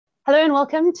Hello and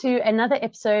welcome to another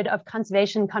episode of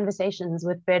Conservation Conversations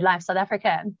with BirdLife South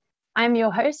Africa. I'm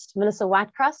your host, Melissa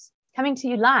Whitecross, coming to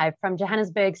you live from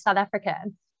Johannesburg, South Africa.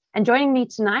 And joining me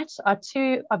tonight are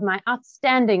two of my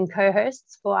outstanding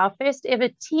co-hosts for our first ever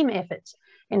team effort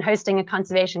in hosting a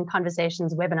Conservation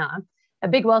Conversations webinar. A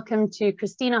big welcome to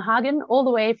Christina Hagen, all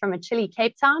the way from a chilly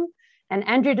Cape Town, and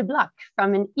Andrew de Block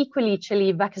from an equally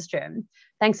chilly Wakkerstroom.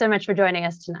 Thanks so much for joining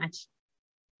us tonight.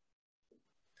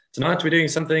 Tonight, we're doing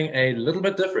something a little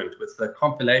bit different with the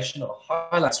compilation of a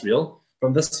highlights reel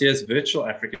from this year's virtual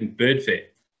African Birdfair.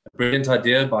 A brilliant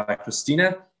idea by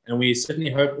Christina, and we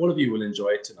certainly hope all of you will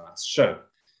enjoy tonight's show.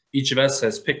 Each of us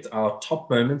has picked our top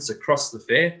moments across the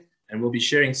fair, and we'll be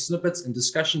sharing snippets and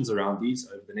discussions around these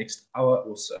over the next hour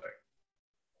or so.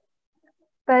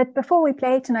 But before we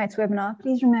play tonight's webinar,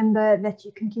 please remember that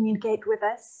you can communicate with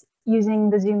us using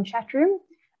the Zoom chat room.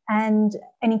 And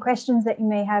any questions that you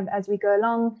may have as we go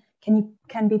along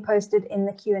can be posted in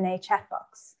the Q&A chat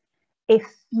box. If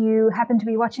you happen to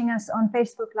be watching us on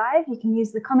Facebook Live, you can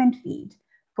use the comment feed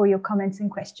for your comments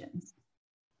and questions.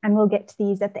 And we'll get to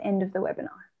these at the end of the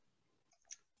webinar.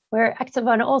 We're active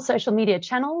on all social media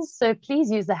channels, so please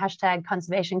use the hashtag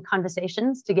Conservation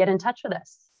Conversations to get in touch with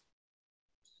us.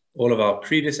 All of our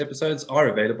previous episodes are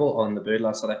available on the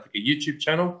BirdLife South Africa YouTube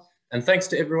channel, and thanks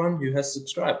to everyone who has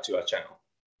subscribed to our channel.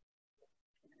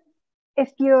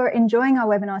 If you're enjoying our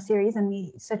webinar series, and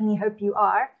we certainly hope you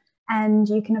are, and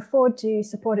you can afford to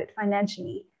support it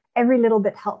financially, every little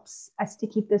bit helps us to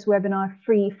keep this webinar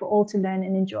free for all to learn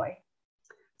and enjoy.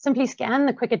 Simply scan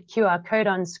the Quicket QR code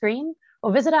on screen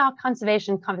or visit our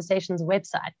Conservation Conversations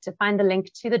website to find the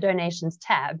link to the donations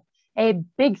tab. A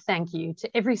big thank you to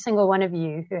every single one of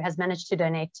you who has managed to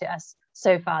donate to us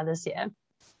so far this year.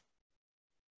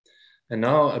 And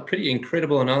now a pretty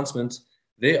incredible announcement.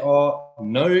 There are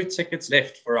no tickets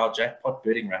left for our jackpot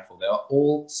birding raffle. They are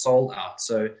all sold out.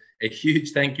 So a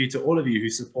huge thank you to all of you who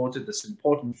supported this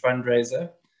important fundraiser.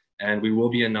 And we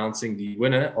will be announcing the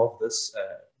winner of this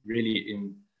really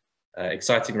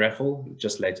exciting raffle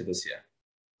just later this year.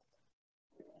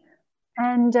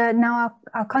 And now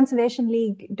our Conservation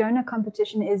League donor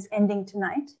competition is ending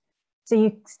tonight. So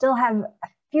you still have a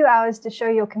few hours to show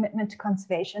your commitment to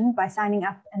conservation by signing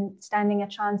up and standing a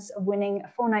chance of winning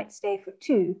a 4-night stay for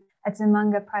two at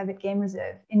Zamanga Private Game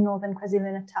Reserve in northern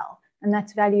KwaZulu-Natal, and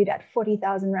that's valued at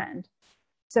 40,000 Rand.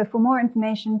 So for more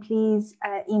information, please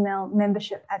email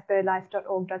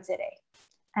membership@birdlife.org.za,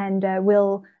 and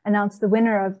we'll announce the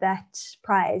winner of that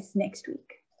prize next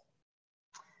week.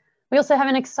 We also have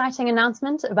an exciting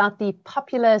announcement about the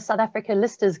popular South Africa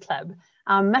Listers Club.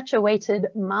 Our much awaited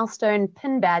milestone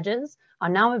pin badges are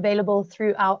now available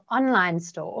through our online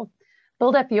store.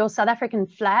 Build up your South African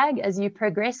flag as you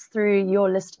progress through your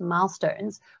list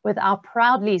milestones with our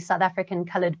proudly South African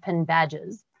colored pin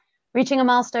badges. Reaching a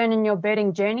milestone in your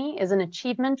birding journey is an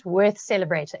achievement worth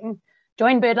celebrating.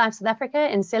 Join BirdLife South Africa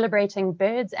in celebrating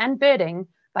birds and birding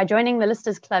by joining the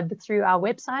Listers Club through our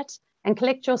website and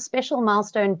collect your special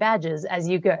milestone badges as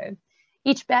you go.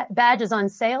 Each badge is on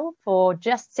sale for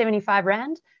just 75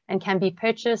 Rand and can be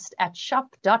purchased at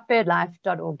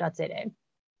shop.birdlife.org.za.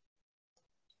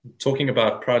 Talking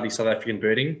about proudly South African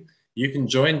birding, you can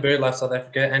join BirdLife South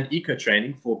Africa and Eco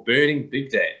Training for Birding Big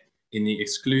Day in the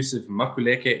exclusive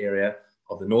Makuleke area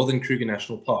of the Northern Kruger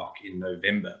National Park in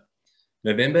November.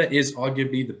 November is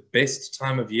arguably the best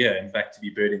time of year, in fact, to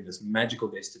be birding this magical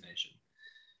destination.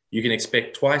 You can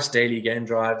expect twice daily game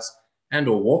drives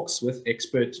and/or walks with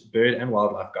expert bird and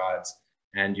wildlife guides.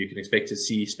 And you can expect to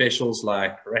see specials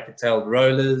like racket-tailed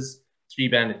rollers,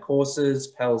 3-banded courses,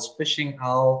 Pell's fishing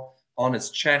owl,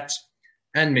 honest chat,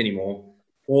 and many more,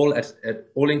 all at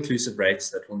all-inclusive rates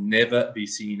that will never be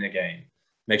seen again.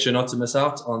 Make sure not to miss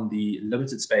out on the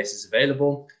limited spaces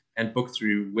available and book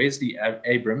through Wesley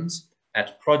Abrams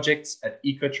at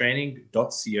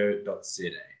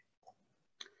projects@ecotraining.co.za.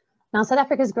 Now, South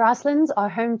Africa's grasslands are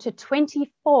home to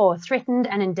 24 threatened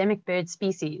and endemic bird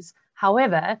species.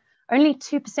 However, only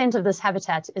 2% of this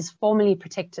habitat is formally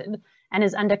protected and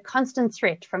is under constant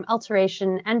threat from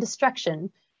alteration and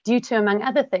destruction due to, among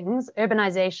other things,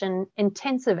 urbanization,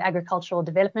 intensive agricultural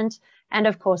development, and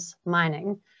of course,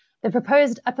 mining. The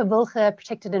proposed Upper Wilge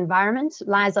protected environment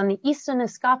lies on the eastern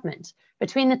escarpment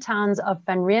between the towns of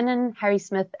Van Rieenen,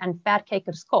 Harrismith, and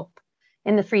Verkekerskop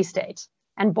in the Free State,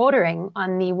 and bordering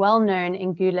on the well-known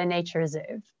Ingula Nature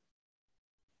Reserve.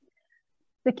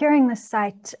 Securing the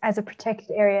site as a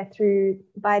protected area through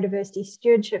biodiversity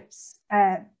stewardship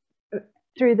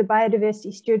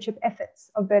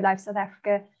efforts of BirdLife South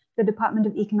Africa, the Department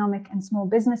of Economic and Small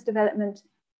Business Development,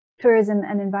 Tourism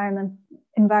and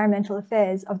Environmental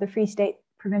Affairs of the Free State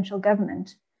Provincial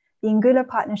Government, the Ngula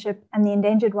Partnership and the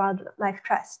Endangered Wildlife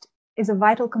Trust is a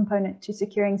vital component to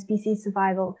securing species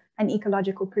survival and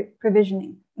ecological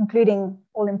provisioning, including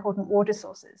all-important water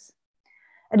sources.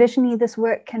 Additionally, this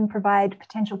work can provide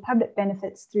potential public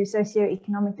benefits through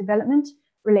socio-economic development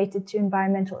related to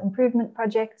environmental improvement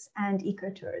projects and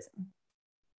ecotourism.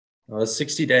 The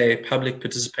 60-day public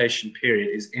participation period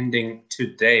is ending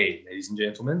today, ladies and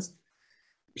gentlemen.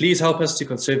 Please help us to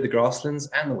conserve the grasslands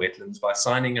and the wetlands by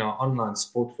signing our online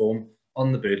support form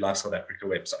on the BirdLife South Africa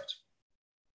website.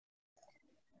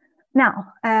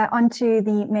 Now, on to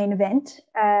the main event.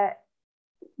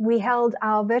 We held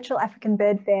our virtual African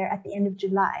Bird Fair at the end of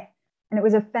July, and it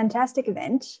was a fantastic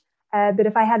event. But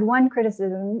if I had one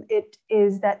criticism, it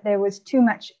is that there was too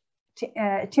much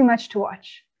to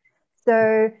watch.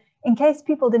 So in case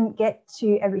people didn't get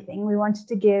to everything, we wanted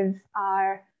to give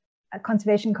our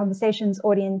Conservation Conversations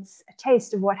audience a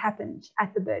taste of what happened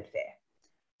at the Bird Fair.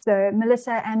 So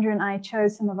Melissa, Andrew, and I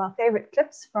chose some of our favorite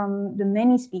clips from the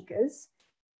many speakers,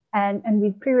 and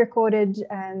we pre-recorded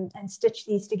and stitched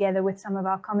these together with some of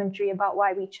our commentary about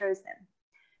why we chose them.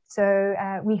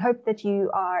 So we hope that you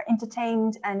are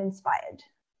entertained and inspired.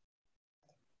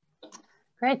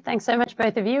 Great, thanks so much,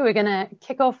 both of you. We're going to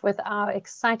kick off with our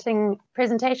exciting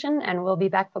presentation, and we'll be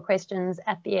back for questions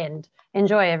at the end.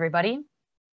 Enjoy, everybody.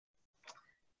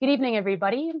 Good evening,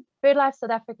 everybody. BirdLife South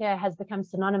Africa has become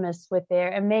synonymous with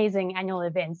their amazing annual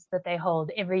events that they hold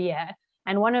every year.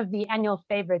 And one of the annual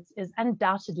favorites is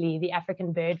undoubtedly the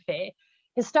African Bird Fair.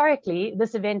 Historically,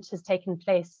 this event has taken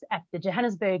place at the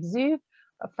Johannesburg Zoo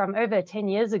from over 10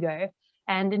 years ago,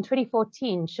 and in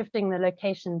 2014, shifting the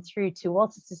location through to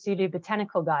Walter Sisulu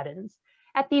Botanical Gardens.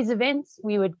 At these events,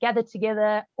 we would gather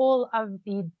together all of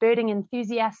the birding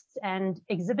enthusiasts and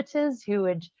exhibitors who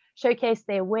would showcase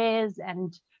their wares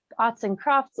and arts and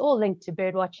crafts, all linked to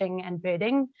bird watching and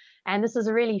birding. And this was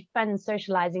a really fun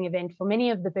socializing event for many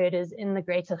of the birders in the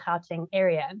greater Gauteng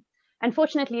area.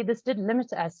 Unfortunately, this did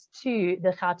limit us to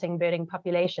the Gauteng birding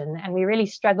population, and we really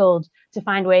struggled to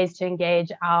find ways to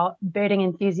engage our birding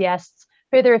enthusiasts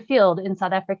further afield in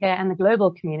South Africa and the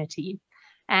global community.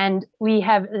 And we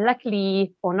have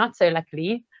luckily, or not so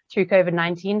luckily, through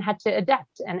COVID-19 had to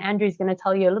adapt. And Andrew's going to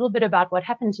tell you a little bit about what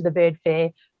happened to the Bird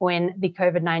Fair when the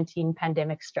COVID-19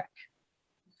 pandemic struck.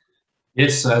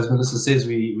 Yes, as Melissa says,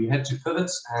 we had to pivot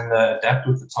and adapt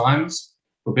with the times.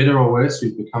 For better or worse,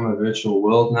 we've become a virtual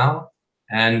world now.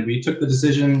 And we took the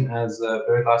decision as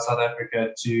BirdLife South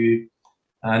Africa to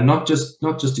not just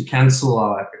to cancel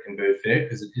our African Bird Fair,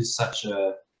 because it is such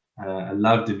a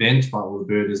loved event by all the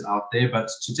birders out there, but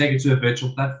to take it to a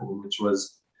virtual platform, which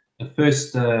was the first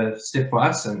step for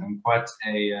us, and quite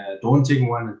a daunting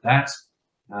one at that.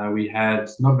 We had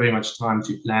not very much time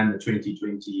to plan the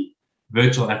 2020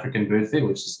 virtual African Bird Fair,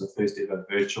 which is the first ever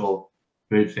virtual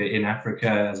bird fair in Africa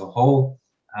as a whole.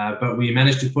 But we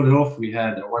managed to pull it off. We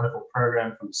had a wonderful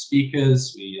program from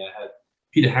speakers. We had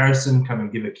Peter Harrison come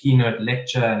and give a keynote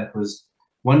lecture, and it was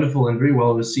wonderful and very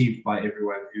well received by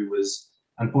everyone who was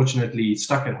unfortunately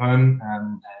stuck at home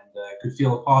and could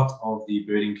feel a part of the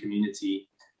birding community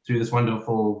through this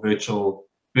wonderful virtual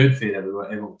bird fair that we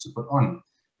were able to put on.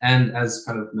 And as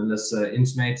kind of Melissa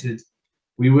intimated,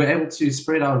 we were able to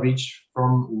spread our reach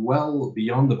from well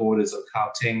beyond the borders of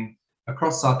Gauteng,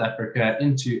 across South Africa,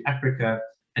 into Africa,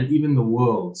 and even the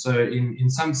world. So in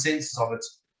some senses of it,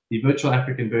 the virtual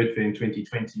African Bird Fair in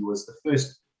 2020 was the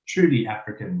first truly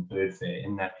African bird fair,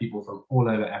 in that people from all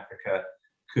over Africa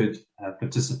could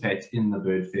participate in the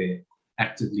bird fair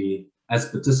actively as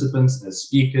participants, as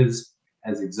speakers,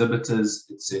 as exhibitors,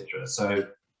 etc. So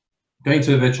going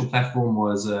to a virtual platform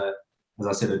was, as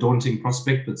I said, a daunting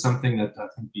prospect, but something that I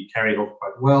think we carried off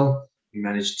quite well. We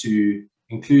managed to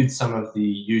include some of the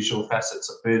usual facets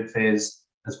of bird fairs,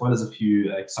 as well as a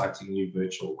few exciting new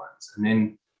virtual ones. And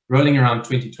then rolling around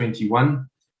 2021,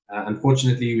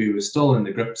 unfortunately, we were still in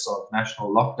the grips of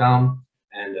national lockdown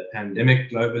and a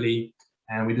pandemic globally,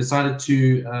 and we decided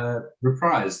to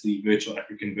reprise the virtual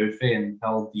African Bird Fair and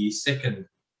held the second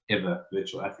ever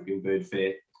virtual African Bird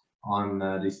Fair on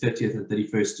the 30th and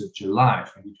 31st of July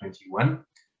 2021.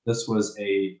 This was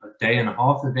a day and a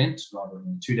half event rather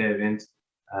than a 2-day event.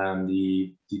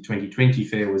 The 2020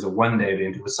 fair was a 1-day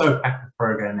event. It was so packed with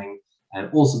programming and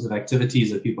all sorts of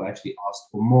activities that people actually asked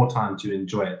for more time to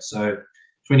enjoy it. So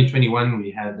 2021,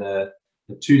 we had a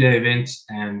 2-day event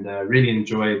and really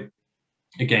enjoyed,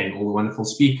 again, all the wonderful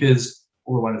speakers,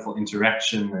 all the wonderful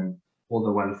interaction, and all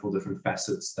the wonderful different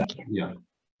facets that, yeah.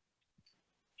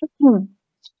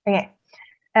 Okay.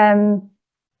 So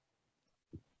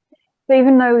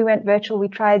even though we went virtual, we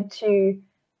tried to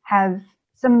have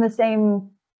some of the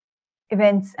same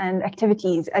events and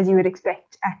activities as you would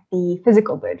expect at the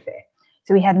physical bird fair.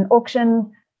 So we had an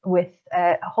auction with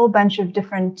a whole bunch of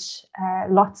different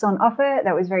lots on offer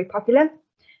that was very popular.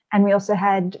 And we also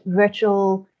had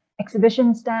virtual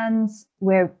exhibition stands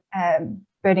where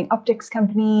birding optics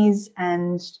companies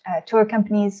and tour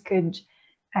companies could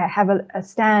have a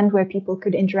stand where people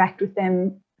could interact with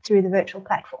them through the virtual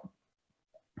platform.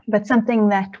 But something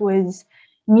that was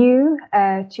new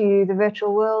to the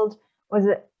virtual world was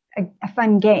a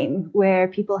fun game where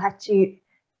people had to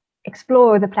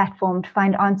explore the platform to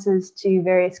find answers to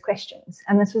various questions.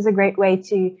 And this was a great way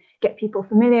to get people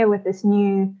familiar with this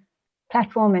new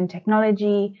platform and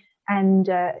technology, and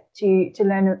to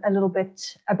learn a little bit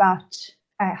about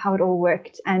how it all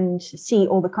worked and see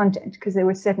all the content, because there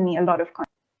was certainly a lot of content.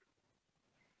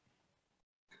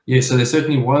 Yeah, so there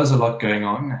certainly was a lot going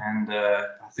on, and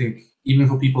I think even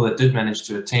for people that did manage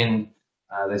to attend,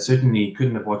 they certainly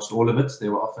couldn't have watched all of it.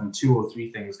 There were often 2 or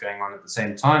 3 things going on at the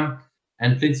same time,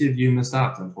 and plenty of you missed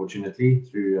out, unfortunately,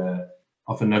 through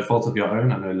often no fault of your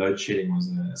own. I know load shedding was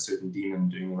a certain demon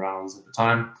doing the rounds at the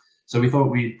time. So we thought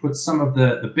we'd put some of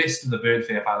the best of the bird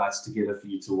fair highlights together for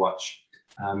you to watch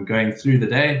going through the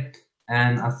day.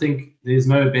 And I think there's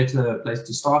no better place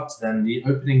to start than the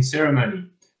opening ceremony,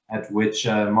 at which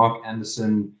Mark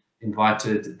Anderson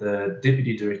invited the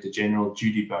Deputy Director General,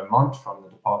 Judy Beaumont, from the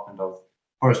Department of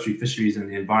Forestry, Fisheries and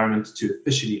the Environment, to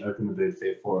officially open the bird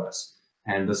fair for us.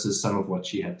 And this is some of what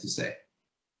she had to say.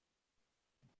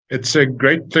 It's a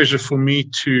great pleasure for me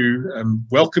to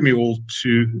welcome you all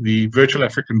to the Virtual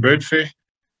African Bird Fair.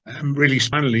 Really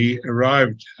finally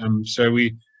arrived, so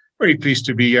we're very pleased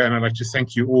to be here, and I'd like to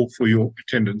thank you all for your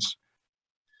attendance.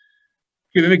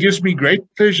 Okay, then it gives me great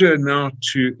pleasure now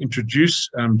to introduce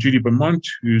Judy Beaumont,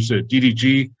 who's a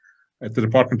DDG at the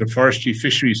Department of Forestry,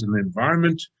 Fisheries and the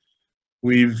Environment.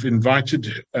 We've invited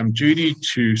Judy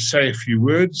to say a few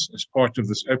words as part of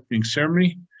this opening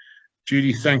ceremony.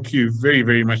 Judy, thank you very,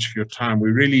 very much for your time.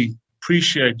 We really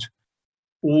appreciate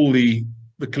all the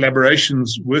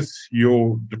collaborations with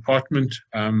your department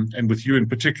and with you in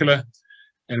particular,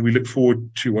 and we look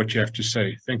forward to what you have to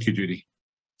say. Thank you, Judy.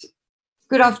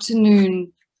 Good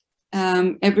afternoon,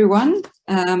 everyone.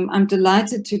 I'm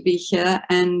delighted to be here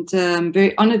and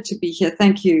very honored to be here.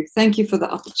 Thank you. Thank you for the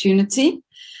opportunity.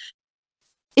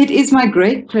 It is my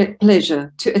great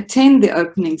pleasure to attend the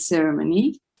opening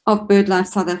ceremony of BirdLife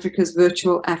South Africa's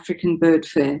virtual African Bird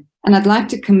Fair. And I'd like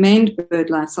to commend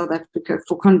BirdLife South Africa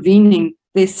for convening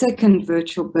their second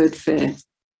virtual bird fair.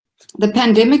 The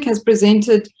pandemic has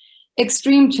presented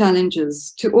extreme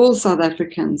challenges to all South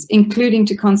Africans, including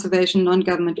to conservation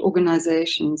non-government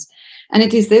organizations. And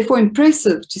it is therefore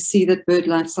impressive to see that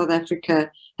BirdLife South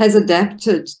Africa has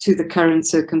adapted to the current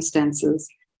circumstances.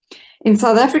 In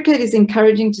South Africa, it is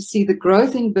encouraging to see the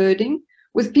growth in birding,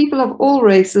 with people of all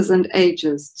races and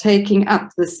ages taking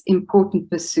up this important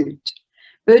pursuit.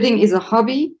 Birding is a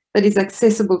hobby that is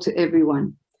accessible to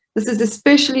everyone. This is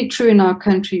especially true in our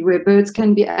country, where birds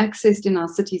can be accessed in our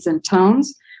cities and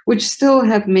towns, which still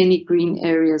have many green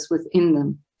areas within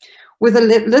them. With a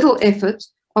little effort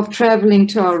of traveling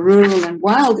to our rural and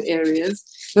wild areas,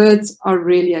 birds are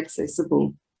really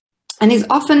accessible, and is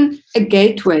often a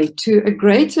gateway to a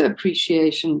greater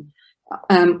appreciation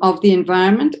of the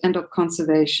environment and of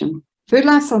conservation.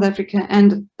 BirdLife South Africa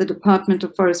and the Department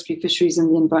of Forestry, Fisheries and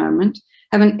the Environment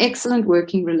have an excellent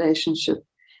working relationship,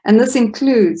 and this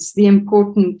includes the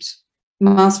important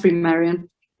Mouse-Free Marion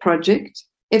project,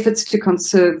 efforts to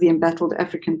conserve the embattled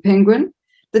African penguin,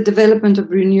 the development of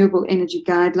renewable energy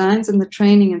guidelines and the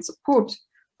training and support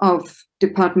of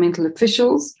departmental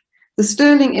officials, the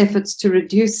sterling efforts to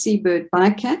reduce seabird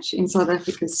bycatch in South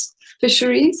Africa's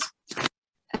fisheries,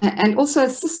 and also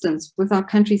assistance with our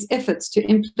country's efforts to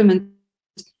implement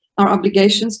our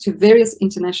obligations to various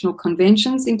international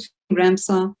conventions, including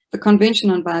Ramsar, the Convention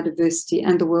on Biodiversity,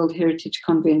 and the World Heritage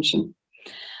Convention.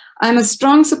 I'm a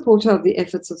strong supporter of the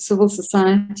efforts of civil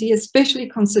society, especially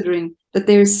considering that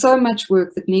there is so much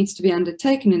work that needs to be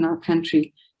undertaken in our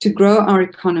country to grow our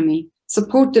economy,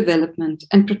 support development,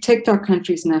 and protect our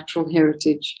country's natural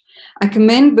heritage. I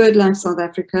commend BirdLife South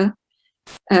Africa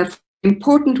for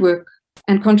important work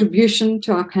and contribution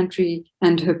to our country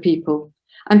and her people.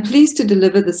 I'm pleased to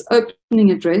deliver this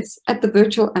opening address at the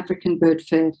Virtual African Bird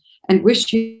Fair and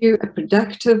wish you a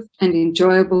productive and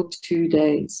enjoyable 2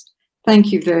 days.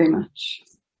 Thank you very much.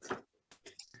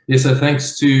 Yes, so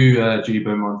thanks to Judy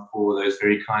Beaumont for those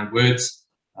very kind words.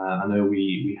 I know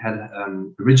we had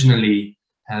originally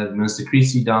had Minister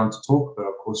Creasy down to talk, but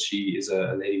of course she is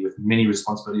a lady with many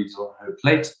responsibilities on her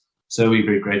plate. So we're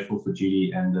very grateful for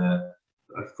Judy and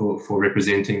for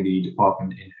representing the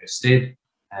department in her stead.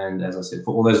 And as I said,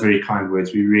 for all those very kind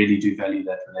words, we really do value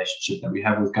that relationship that we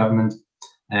have with government.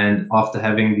 And after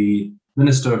having the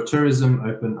Minister of Tourism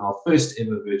open our first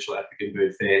ever virtual African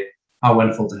Bird Fair, how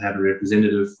wonderful to have a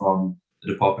representative from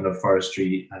the Department of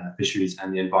Forestry, Fisheries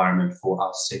and the Environment for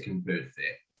our second Bird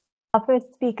Fair. Our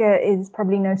first speaker is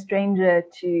probably no stranger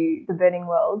to the birding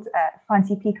world.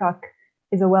 Fancy Peacock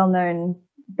is a well-known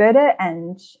birder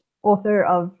and author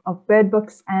of bird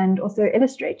books and also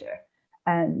illustrator.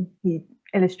 He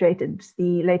illustrated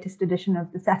the latest edition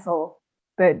of the SAST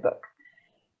bird book.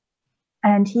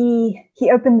 And he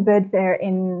opened the bird fair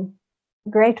in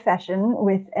great fashion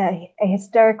with a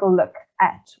historical look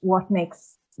at what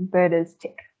makes birders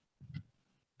tick.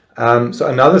 So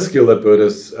another skill that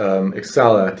birders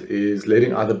excel at is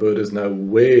letting other birders know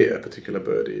where a particular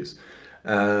bird is.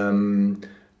 And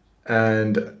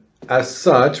as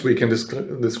such, we can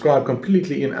describe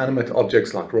completely inanimate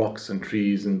objects like rocks and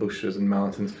trees and bushes and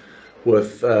mountains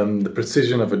with the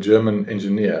precision of a German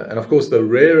engineer. And of course, the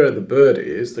rarer the bird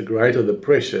is, the greater the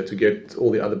pressure to get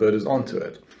all the other birders onto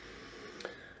it.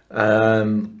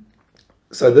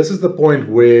 So this is the point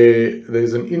where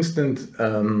there's an instant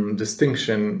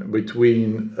distinction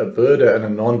between a birder and a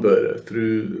non-birder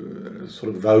through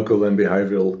sort of vocal and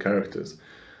behavioral characters.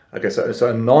 Okay, so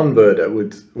a non-birder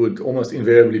would almost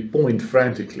invariably point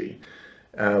frantically,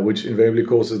 which invariably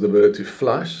causes the bird to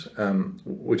flush,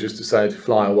 which is to say to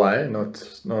fly away, not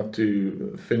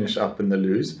to finish up in the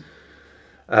loose.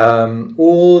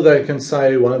 Or they can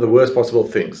say one of the worst possible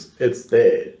things: it's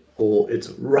there, or it's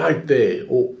right there,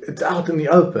 or it's out in the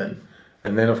open.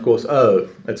 And then of course, oh,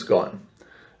 it's gone.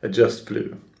 It just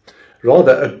flew.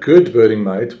 Rather, a good birding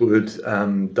mate would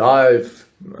dive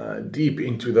deep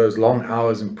into those long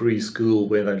hours in preschool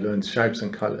where they learned shapes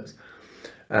and colors.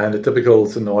 And a typical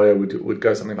scenario would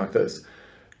go something like this.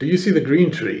 Do you see the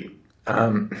green tree?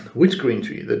 Which green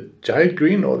tree? The jade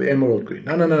green or the emerald green?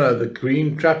 No, the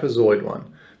green trapezoid one,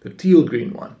 the teal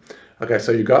green one. Okay,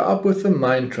 so you go up with the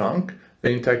main trunk,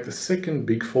 then you take the second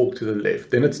big fork to the left.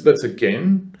 Then it splits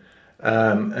again,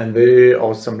 and there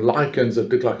are some lichens that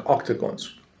look like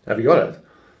octagons. Have you got it?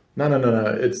 No.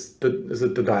 Is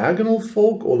it the diagonal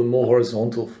fork or the more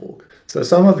horizontal fork? So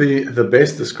some of the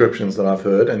best descriptions that I've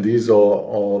heard, and these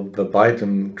are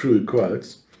verbatim true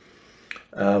quotes,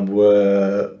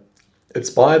 were, it's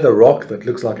by the rock that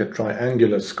looks like a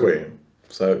triangular square.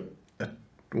 So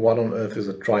what on earth is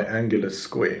a triangular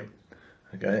square?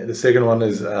 Okay. The second one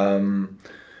is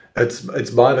it's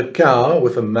by the cow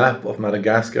with a map of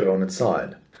Madagascar on its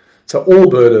side. So all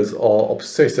birders are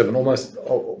obsessive and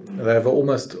they have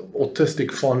almost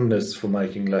autistic fondness for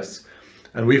making lists,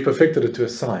 and we've perfected it to a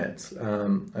science.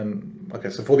 Okay,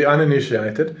 so for the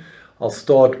uninitiated, I'll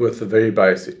start with the very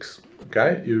basics.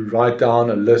 Okay, you write down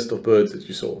a list of birds that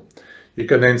you saw. You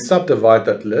can then subdivide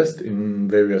that list in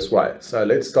various ways. So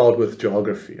let's start with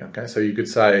geography. Okay, so you could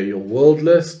say your world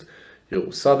list,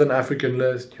 your Southern African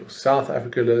list, your South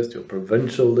Africa list, your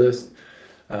provincial list,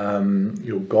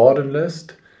 your garden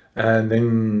list. And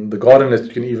then the garden list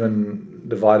you can even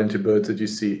divide into birds that you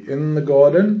see in the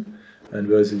garden and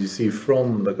birds that you see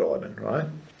from the garden, right?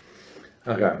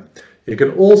 Okay. You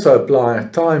can also apply a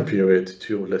time period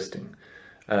to your listing.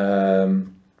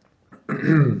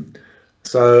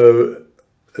 So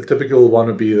a typical one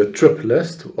would be the trip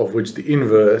list, of which the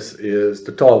inverse is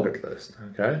the target list,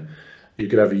 okay? You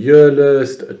could have a year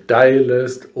list, a day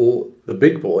list, or the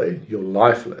big boy, your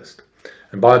life list.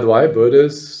 And by the way,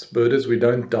 birders, we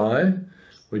don't die,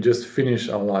 we just finish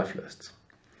our life lists.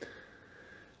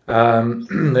 There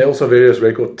are also various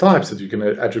record types that you can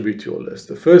attribute to your list.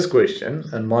 The first question,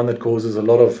 and one that causes a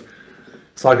lot of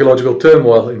psychological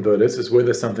turmoil in birders, is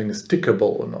whether something is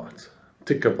tickable or not.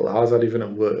 Tickable, how is that even a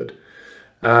word?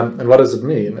 And what does it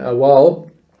mean?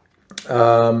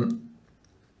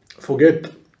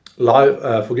 Forget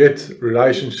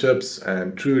relationships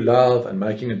and true love and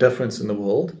making a difference in the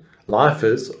world.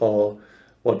 Lifers are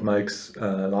what makes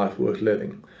life worth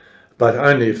living, but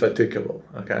only if they're tickable.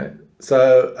 Okay,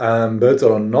 so birds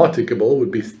that are not tickable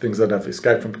would be things that have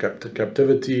escaped from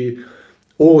captivity,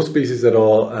 or species that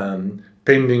are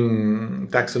pending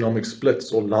taxonomic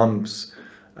splits or lumps,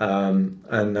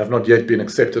 and have not yet been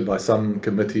accepted by some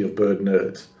committee of bird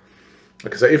nerds.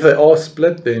 Okay, so if they are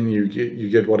split, then you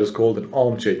get what is called an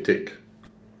armchair tick,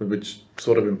 which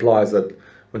sort of implies that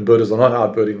when birders are not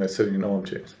out birding, they're sitting in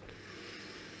armchairs.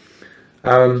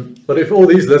 But if all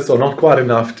these lists are not quite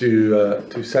enough to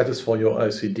satisfy your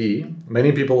OCD,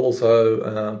 many people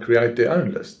also create their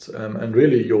own lists, and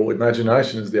really your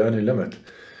imagination is the only limit.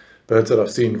 Birds that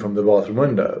I've seen from the bathroom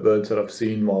window, birds that I've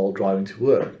seen while driving to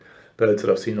work, birds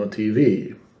that I've seen on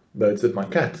TV, birds that my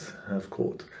cats have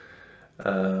caught.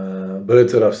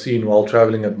 birds that I've seen while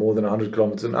traveling at more than 100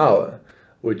 kilometers an hour,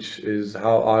 which is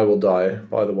how I will die,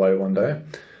 by the way, one day.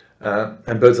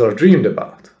 And birds that I've dreamed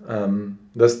about.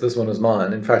 This one is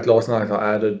mine. In fact, last night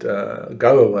I added a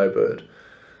go-away bird,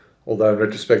 although in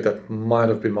retrospect that might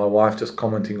have been my wife just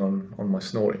commenting on my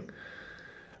snoring.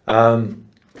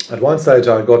 At one stage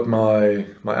I got my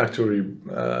actuary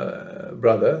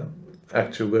brother,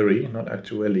 actuary, not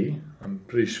actually, I'm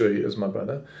pretty sure he is my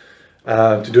brother,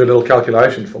 to do a little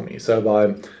calculation for me. So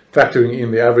by factoring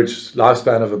in the average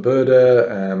lifespan of a birder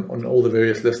on all the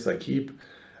various lists I keep,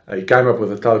 he came up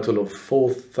with a total of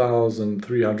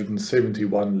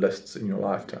 4,371 lists in your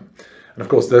lifetime. And of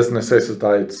course this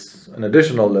necessitates an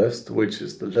additional list, which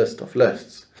is the list of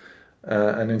lists.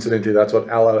 And incidentally, that's what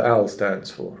LOL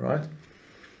stands for, right?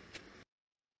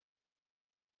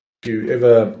 If you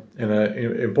ever in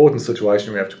an important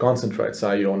situation we have to concentrate,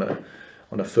 say you're on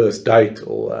a first date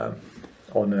or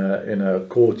in a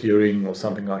court hearing or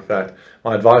something like that,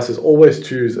 my advice is always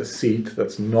choose a seat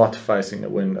that's not facing a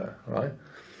window, right?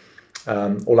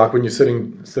 Or like when you're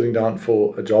sitting down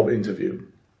for a job interview.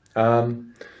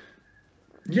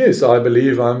 Yes, I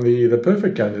believe I'm the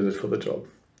perfect candidate for the job.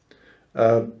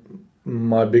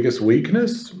 My biggest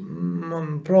weakness?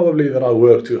 Probably that I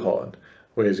work too hard,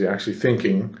 whereas you're actually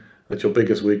thinking that your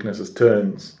biggest weakness is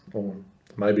terns, or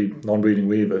maybe non-breeding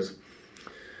weavers.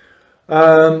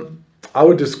 I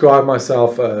would describe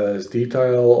myself as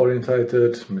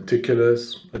detail-orientated,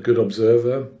 meticulous, a good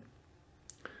observer.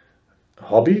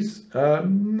 Hobbies?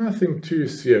 Nothing too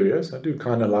serious. I do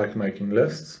kind of like making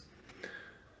lists.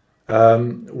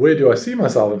 Where do I see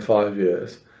myself in 5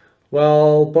 years?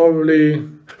 Well, probably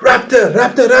raptor,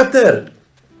 raptor, raptor!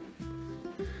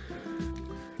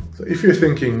 So if you're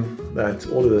thinking that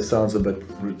all of this sounds a bit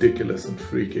ridiculous and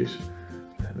freakish,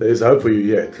 there's hope for you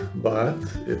yet. But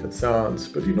if it sounds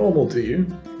pretty normal to you,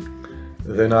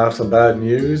 then I have some bad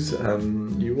news.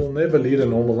 You will never lead a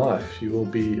normal life. You will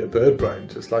be a bird brain,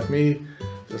 just like me,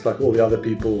 just like all the other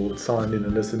people signed in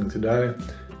and listening today.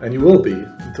 And you will be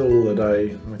until the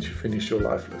day in which you finish your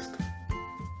life list.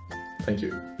 Thank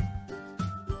you.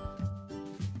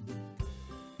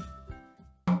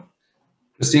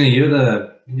 Christina, you're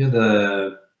the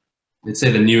let's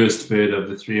say the newest bird of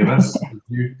the three of us.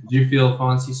 Did you feel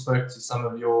Fancy spoke to some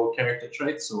of your character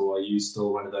traits, or are you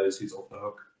still one of those who's off the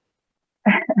hook?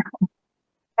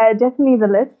 Definitely the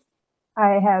list.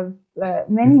 I have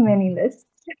many lists.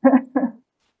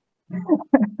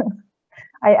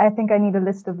 I think I need a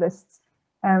list of lists.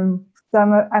 So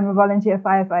I'm a volunteer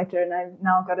firefighter, and I've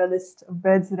now got a list of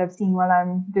birds that I've seen while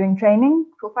I'm doing training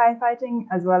for firefighting,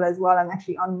 as well as while I'm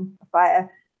actually on a fire.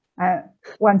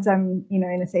 Once I'm,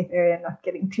 in a safe area and not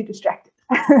getting too distracted.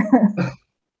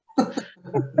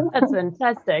 That's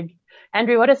fantastic.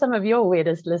 Andrew, what are some of your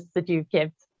weirdest lists that you've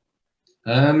kept?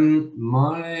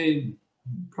 Probably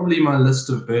my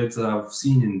list of birds that I've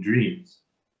seen in dreams.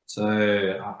 So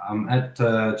I'm at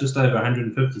just over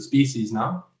 150 species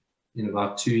now in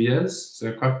about 2 years.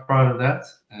 So quite proud of that.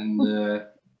 And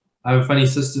I have a funny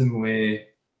system where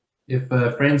if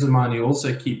friends of mine who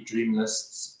also keep dream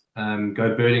lists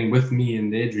go birding with me in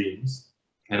their dreams,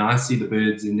 and I see the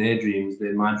birds in their dreams,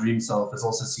 then my dream self has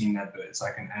also seen that bird, so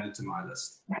I can add it to my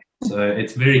list. So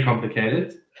it's very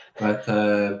complicated, but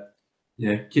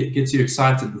gets you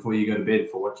excited before you go to bed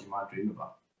for what you might dream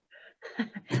about.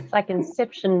 It's like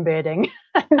inception birding.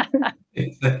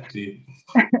 Exactly.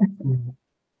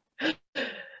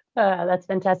 That's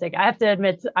fantastic. I have to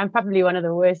admit, I'm probably one of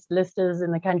the worst listers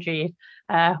in the country.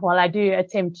 While I do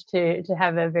attempt to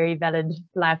have a very valid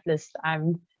life list,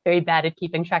 I'm very bad at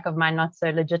keeping track of my not so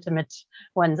legitimate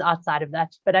ones outside of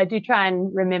that. But I do try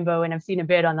and remember when I've seen a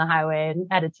bird on the highway and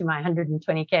add it to my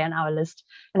 120k an hour list.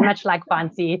 And much like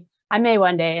Fancy, I may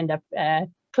one day end up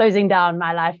closing down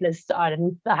my life list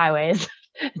on the highways.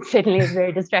 It certainly is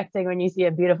very distracting when you see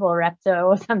a beautiful raptor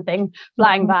or something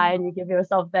flying by and you give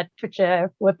yourself that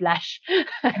twitcher whiplash.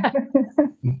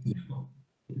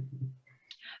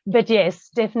 But yes,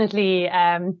 definitely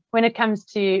when it comes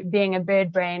to being a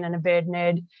bird brain and a bird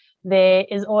nerd, there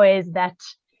is always that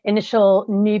initial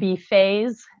newbie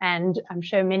phase. And I'm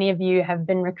sure many of you have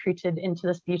been recruited into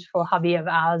this beautiful hobby of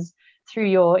ours through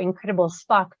your incredible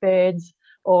spark birds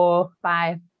or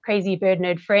by crazy bird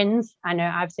nerd friends. I know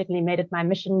I've certainly made it my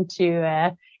mission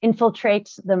to infiltrate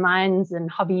the minds and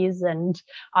hobbies and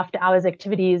after hours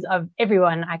activities of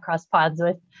everyone I cross paths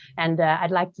with. And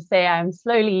I'd like to say I'm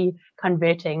slowly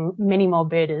converting many more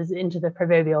birders into the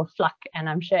proverbial flock. And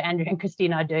I'm sure Andrew and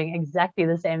Christina are doing exactly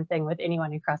the same thing with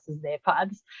anyone who crosses their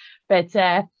paths. But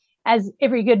as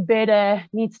every good birder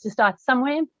needs to start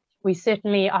somewhere, we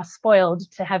certainly are spoiled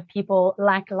to have people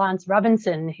like Lance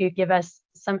Robinson who give us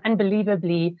some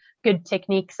unbelievably good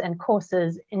techniques and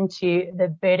courses into the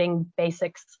birding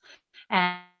basics,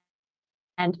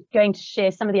 and going to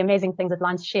share some of the amazing things that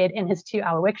Lance shared in his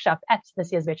 2-hour workshop at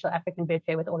this year's Virtual African Bird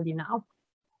Fair with all of you now.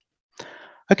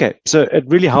 Okay, so it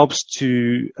really helps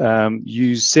to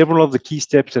use several of the key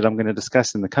steps that I'm going to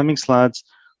discuss in the coming slides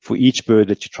for each bird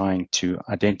that you're trying to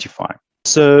identify.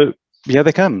 So here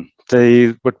they come.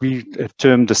 What we have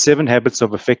termed the 7 habits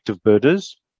of effective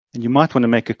birders. And you might want to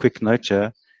make a quick note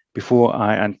here before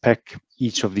I unpack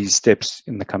each of these steps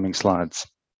in the coming slides.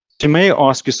 You may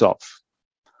ask yourself,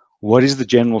 what is the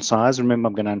general size? Remember,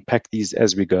 I'm going to unpack these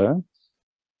as we go.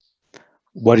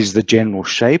 What is the general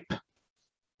shape?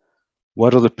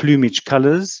 What are the plumage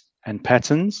colors and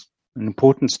patterns? An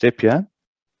important step here.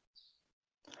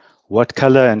 What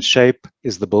color and shape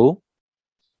is the bill?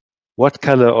 What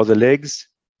color are the legs?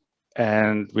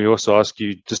 And we also ask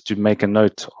you just to make a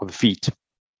note of the feet.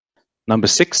 Number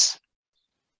 6,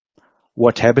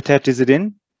 what habitat is it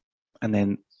in? And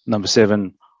then number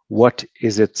 7, what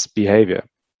is its behavior?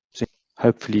 So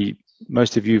hopefully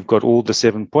most of you have got all the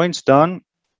 7 points down.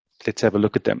 Let's have a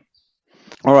look at them.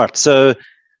 All right, so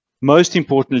most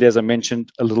importantly, as I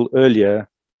mentioned a little earlier,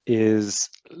 is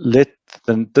let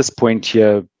this point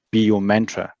here be your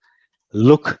mantra.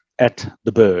 Look at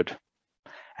the bird,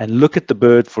 and look at the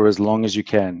bird for as long as you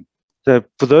can. So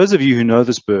for those of you who know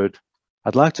this bird,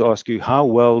 I'd like to ask you, how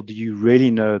well do you really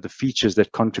know the features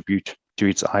that contribute to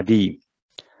its ID?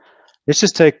 Let's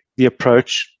just take the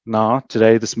approach now,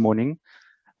 this morning,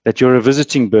 that you're a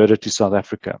visiting birder to South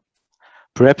Africa.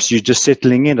 Perhaps you're just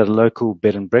settling in at a local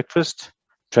bed and breakfast.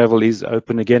 Travel is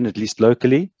open again, at least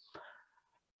locally.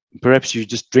 Perhaps you're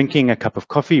just drinking a cup of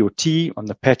coffee or tea on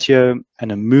the patio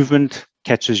and a movement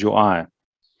catches your eye.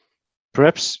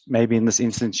 Perhaps, maybe in this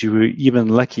instance, you were even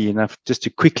lucky enough just to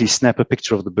quickly snap a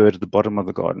picture of the bird at the bottom of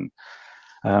the garden.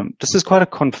 This is quite a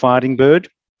confiding bird,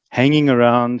 hanging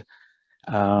around,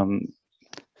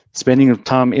 spending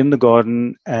time in the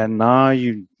garden, and now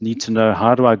you need to know,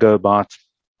 how do I go about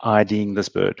IDing this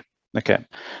bird? Okay,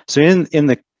 so in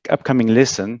the upcoming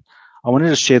lesson, I wanted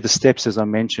to share the steps, as I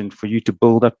mentioned, for you to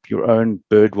build up your own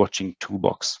bird watching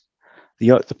toolbox.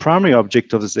 The primary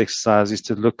object of this exercise is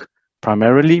to look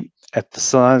primarily at the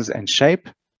size and shape,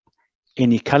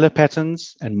 any color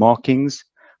patterns and markings,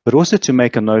 but also to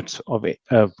make a note of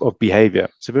behavior.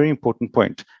 It's a very important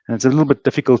point, and it's a little bit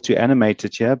difficult to animate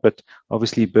it here, but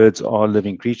obviously birds are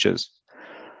living creatures.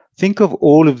 Think of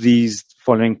all of these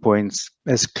following points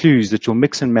as clues that you'll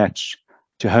mix and match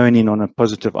to hone in on a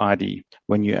positive ID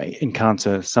when you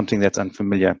encounter something that's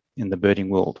unfamiliar in the birding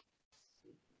world.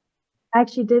 I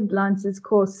actually did Lance's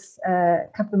course a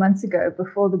couple of months ago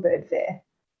before the bird fair,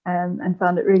 and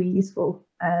found it really useful.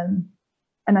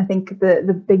 And I think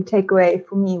the big takeaway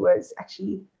for me was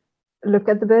actually look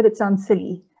at the bird. It sounds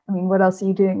silly. I mean, what else are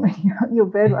you doing when you're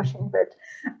bird watching? But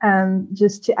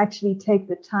just to actually take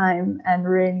the time and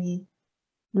really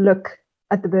look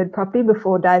at the bird properly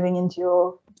before diving into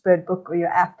your bird book or your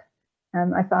app.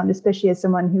 I found, especially as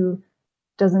someone who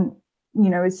doesn't,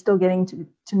 is still getting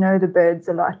to know the birds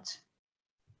a lot,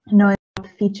 knowing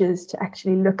what features to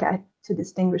actually look at to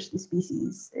distinguish the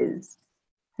species is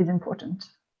important.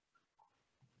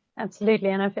 Absolutely,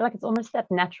 and I feel like it's almost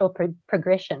that natural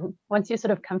progression. Once you're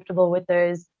sort of comfortable with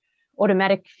those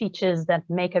automatic features that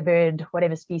make a bird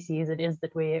whatever species it is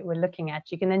that we're looking at,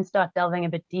 you can then start delving a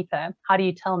bit deeper. How do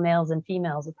you tell males and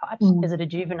females apart? Is it a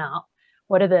juvenile?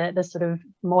 What are the sort of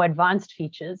more advanced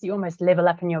features? You almost level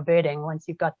up in your birding once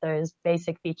you've got those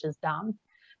basic features down.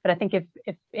 But I think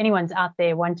if anyone's out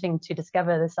there wanting to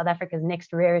discover the South Africa's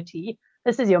next rarity,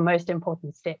 this is your most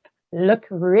important step. Look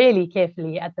really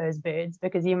carefully at those birds,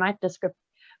 because you might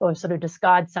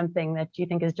discard something that you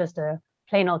think is just a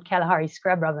plain old Kalahari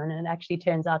scrub robin, and it actually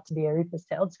turns out to be a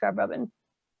rufous-tailed scrub robin.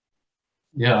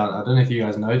 Yeah, I don't know if you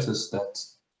guys noticed that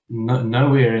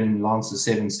nowhere in Lance's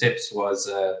 7 steps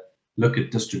was look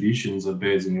at distributions of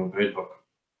birds in your bird book.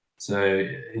 So,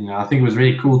 I think it was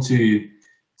really cool to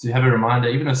have a reminder,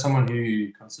 even as someone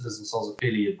who considers themselves a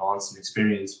fairly advanced and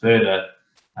experienced birder.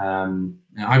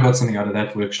 I got something out of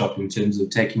that workshop in terms of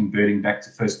taking birding back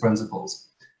to first principles,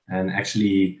 and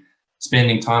actually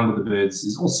spending time with the birds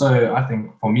is also, I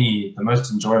think, for me, the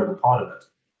most enjoyable part of it.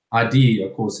 ID,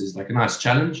 of course, is like a nice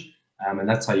challenge, and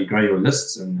that's how you grow your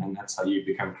lists, and that's how you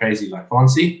become crazy like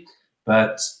Fancy.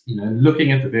 But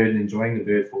looking at the bird and enjoying the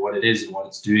bird for what it is and what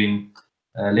it's doing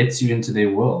lets you into their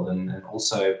world, and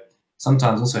also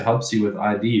sometimes also helps you with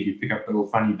ID if you pick up little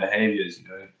funny behaviors,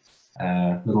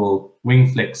 little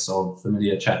wing flicks of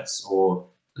familiar chats, or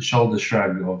the shoulder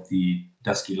shrug of the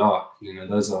dusky lark. You know,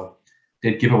 those are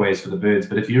dead giveaways for the birds.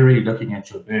 But if you're really looking at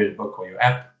your bird book or your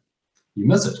app, you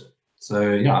miss it.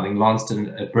 So yeah, I think Lance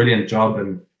did a brilliant job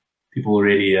and people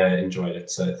really enjoyed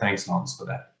it. So thanks, Lance, for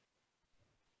that.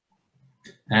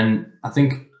 And I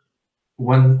think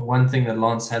one thing that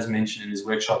Lance has mentioned in his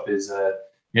workshop is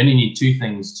you only need two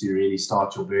things to really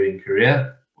start your birding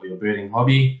career or your birding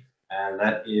hobby, and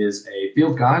that is a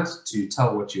field guide to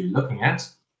tell what you're looking at.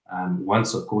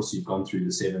 Once, of course, you've gone through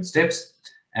the 7 steps,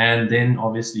 and then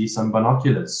obviously some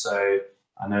binoculars. So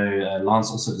I know Lance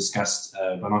also discussed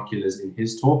binoculars in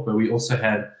his talk, but we also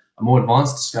had a more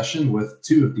advanced discussion with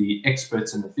 2 of the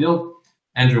experts in the field,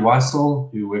 Andrew Weissel,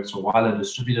 who works for Weiler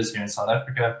Distributors here in South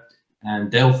Africa,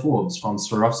 and Dale Forbes from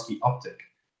Swarovski Optic,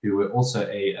 who were also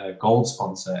a gold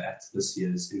sponsor at this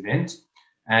year's event.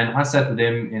 And I sat with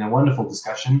them in a wonderful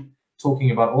discussion,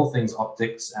 talking about all things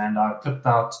optics, and I picked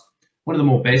out one of the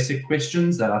more basic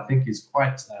questions that I think is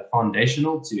quite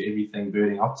foundational to everything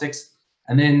birding optics,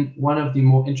 and then one of the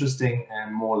more interesting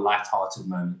and more light-hearted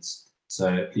moments.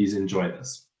 So please enjoy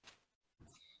this.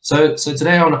 So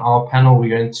today on our panel,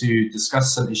 we're going to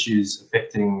discuss some issues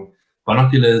affecting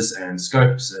binoculars and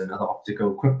scopes and other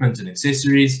optical equipment and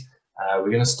accessories.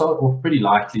 We're going to start off pretty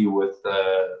lightly with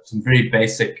some very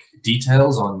basic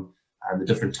details on the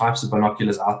different types of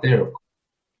binoculars out there.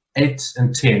 8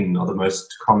 and 10 are the most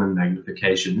common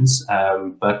magnifications,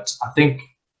 but I think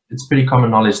it's pretty common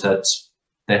knowledge that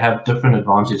they have different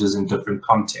advantages in different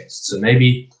contexts. So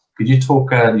maybe could you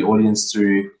talk the audience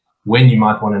through when you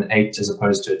might want an 8 as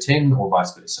opposed to a 10 or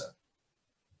vice versa?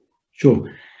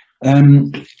 Sure.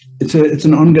 It's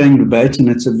an ongoing debate, and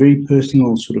it's a very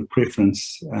personal sort of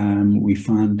preference. We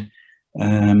find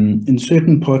in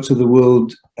certain parts of the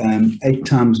world, 8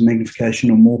 times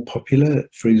magnification are more popular.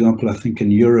 For example, I think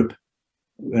in Europe,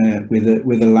 where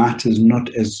the light is not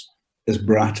as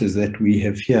bright as that we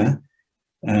have here,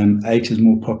 8 is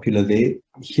more popular there.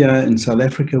 Here in South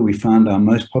Africa, we find our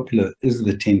most popular is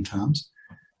the 10 times,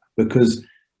 because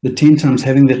the 10 times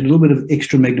having that little bit of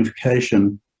extra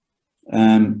magnification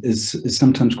is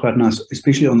sometimes quite nice,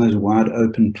 especially on those wide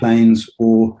open plains,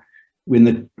 or when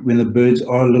the birds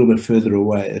are a little bit further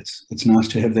away. It's nice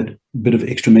to have that bit of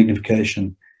extra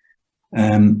magnification.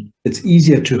 It's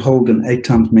easier to hold an 8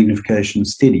 times magnification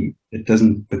steady. It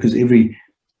doesn't, because every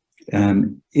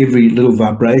little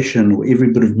vibration or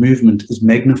every bit of movement is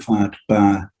magnified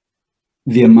by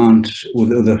the amount or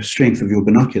the strength of your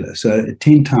binocular. So a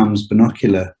 10 times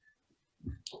binocular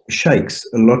shakes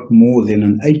a lot more than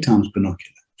an 8 times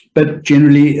binocular. But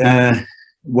generally,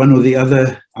 one or the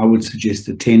other, I would suggest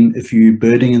a 10 if you're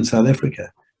birding in South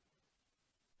Africa.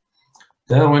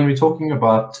 Dale, when we're talking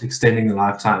about extending the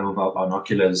lifetime of our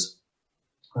binoculars,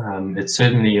 it's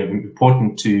certainly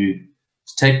important to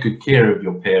take good care of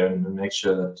your pair and make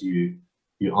sure that you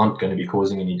aren't going to be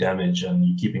causing any damage and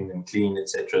you're keeping them clean,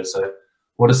 etc. So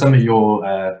what are some of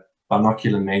your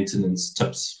binocular maintenance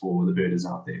tips for the birders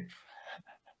out there?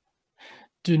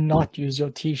 Do not use your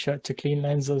t-shirt to clean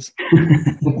lenses.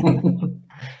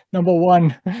 Number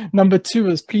 1. Number 2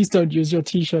 is please don't use your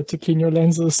t-shirt to clean your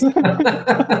lenses.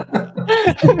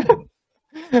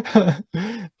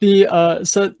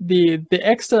 The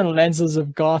external lenses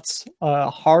have got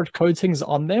hard coatings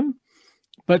on them,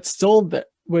 but still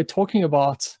we're talking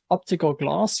about optical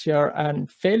glass here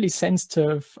and fairly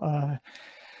sensitive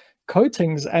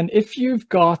coatings. And if you've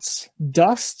got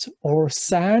dust or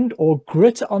sand or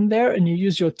grit on there and you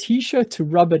use your t-shirt to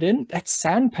rub it in, that's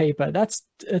sandpaper.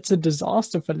 It's a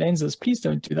disaster for lenses. Please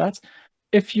don't do that.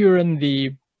 If you're in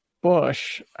the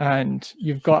bush and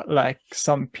you've got like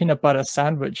some peanut butter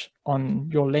sandwich on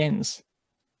your lens,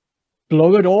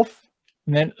 blow it off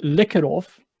and then lick it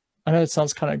off. I know it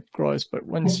sounds kind of gross, but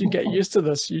once you get used to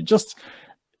this,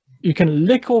 you can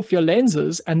lick off your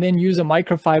lenses and then use a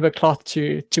microfiber cloth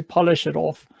to polish it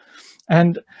off.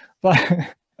 And but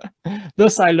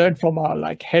this I learned from our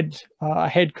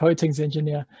head coatings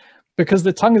engineer, because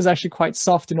the tongue is actually quite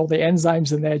soft and all the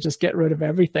enzymes in there just get rid of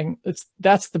everything.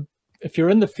 If you're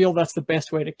in the field, that's the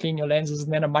best way to clean your lenses,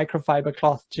 and then a microfiber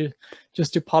cloth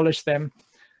just to polish them.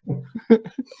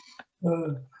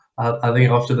 I think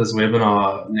after this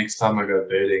webinar, next time I go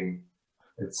birding,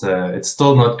 it's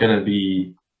still not going to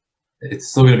be. It's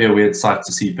still going to be a weird sight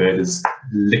to see birders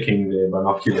licking their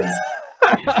binoculars.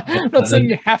 I'm not saying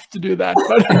you have to do that,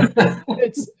 but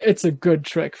it's a good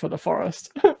trick for the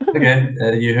forest. Okay,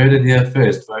 you heard it here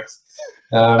first, folks.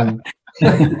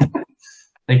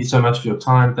 Thank you so much for your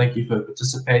time. Thank you for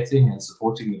participating and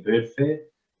supporting the Birdfair,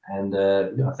 and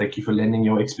thank you for lending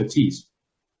your expertise.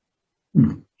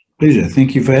 Pleasure.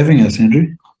 Thank you for having us,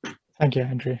 Andrew. Thank you,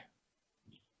 Andrew.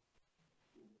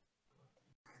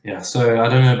 Yeah, so I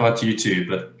don't know about you two,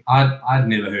 but I'd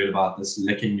never heard about this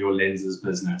licking your lenses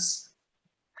business.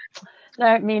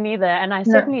 No, me neither. And I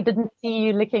certainly didn't see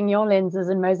you licking your lenses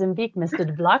in Mozambique, Mr.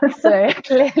 De Block. So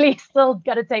clearly still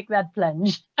got to take that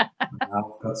plunge.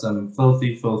 I've got some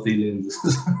filthy, filthy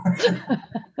lenses.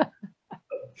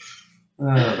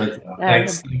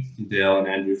 Thanks to Dale and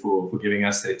Andrew for giving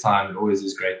us their time. It always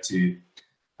is great to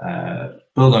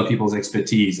build on people's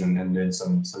expertise and learn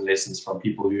some lessons from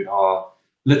people who are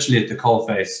literally at the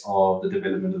coalface of the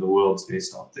development of the world's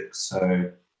best optics.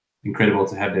 So incredible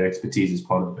to have their expertise as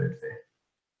part of the Birdfair.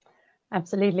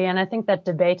 Absolutely. And I think that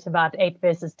debate about 8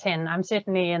 versus 10, I'm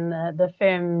certainly in the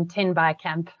firm 10 by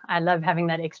camp. I love having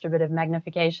that extra bit of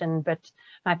magnification, but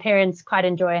my parents quite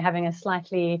enjoy having a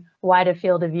slightly wider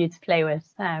field of view to play with,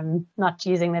 not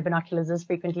using their binoculars as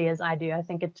frequently as I do. I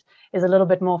think it is a little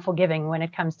bit more forgiving when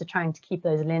it comes to trying to keep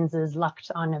those lenses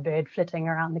locked on a bird flitting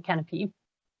around the canopy.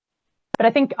 But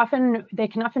I think there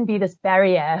can often be this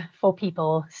barrier for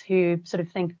people who sort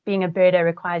of think being a birder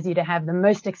requires you to have the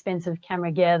most expensive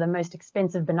camera gear, the most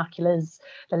expensive binoculars,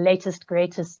 the latest,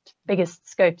 greatest, biggest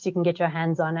scopes you can get your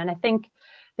hands on. And I think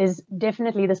there's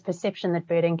definitely this perception that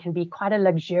birding can be quite a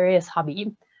luxurious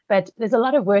hobby. But there's a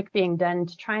lot of work being done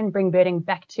to try and bring birding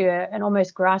back to an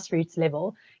almost grassroots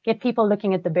level, get people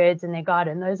looking at the birds in their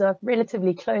garden. Those are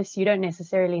relatively close. You don't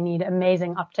necessarily need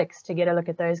amazing optics to get a look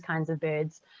at those kinds of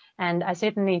birds. And I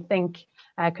certainly think,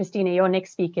 Christina, your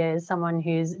next speaker is someone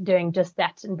who's doing just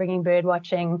that and bringing bird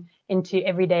watching into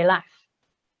everyday life.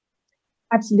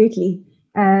 Absolutely.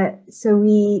 So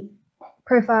we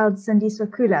profiled Sandiswa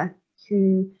Kula,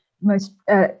 who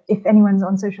if anyone's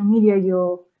on social media,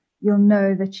 you'll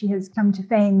know that she has come to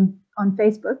fame on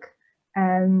Facebook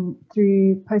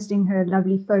through posting her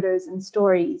lovely photos and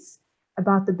stories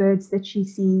about the birds that she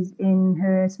sees in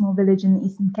her small village in the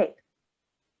Eastern Cape.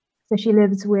 So she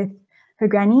lives with her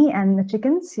granny and the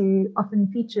chickens, who often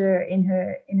feature in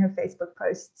her Facebook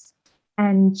posts.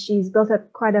 And she's built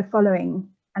up quite a following,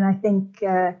 and I think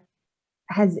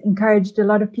has encouraged a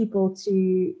lot of people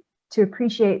to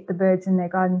appreciate the birds in their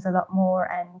gardens a lot more,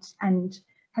 and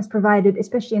has provided,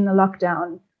 especially in the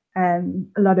lockdown,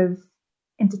 a lot of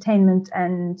entertainment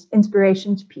and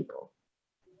inspiration to people.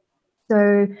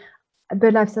 So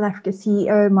BirdLife South Africa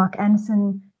CEO Mark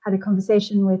Anderson had a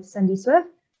conversation with Sandiswa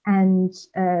and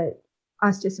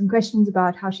asked her some questions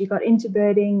about how she got into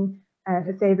birding,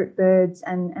 her favorite birds,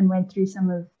 and went through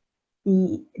some of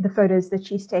the photos that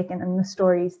she's taken and the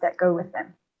stories that go with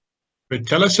them. But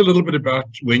tell us a little bit about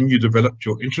when you developed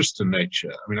your interest in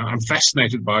nature. I mean, I'm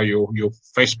fascinated by your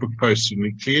Facebook posts,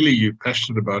 and clearly you're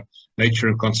passionate about nature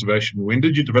and conservation. When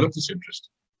did you develop this interest?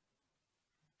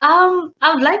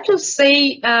 I would like to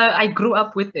say I grew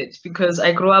up with it, because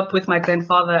I grew up with my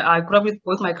grandfather. I grew up with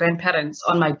both my grandparents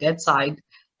on my dad's side.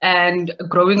 And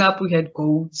growing up, we had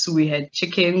goats, we had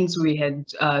chickens, we had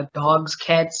dogs,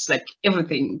 cats, like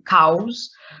everything,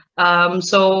 cows.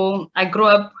 So I grew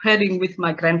up herding with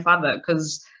my grandfather,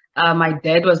 because my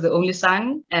dad was the only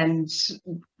son and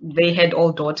they had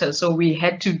all daughters. So we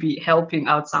had to be helping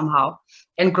out somehow.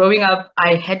 And growing up,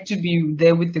 I had to be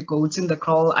there with the goats in the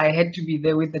kraal. I had to be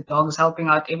there with the dogs, helping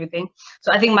out everything.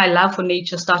 So I think my love for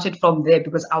nature started from there,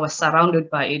 because I was surrounded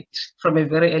by it from a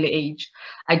very early age.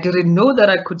 I didn't know that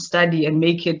I could study and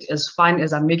make it as fun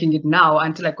as I'm making it now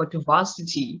until I got to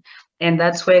varsity. And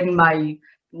that's when my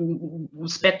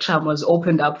spectrum was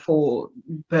opened up for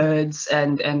birds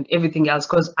and everything else,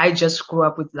 because I just grew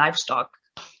up with livestock.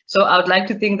 So I would like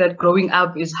to think that growing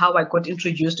up is how I got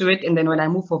introduced to it. And then when I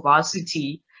moved for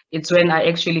varsity, it's when I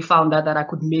actually found out that I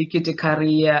could make it a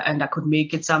career and I could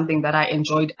make it something that I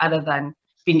enjoyed other than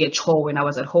being a chore when I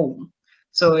was at home.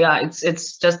 So yeah,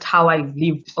 it's just how I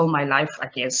lived all my life, I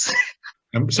guess.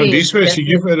 So Sandiswa, so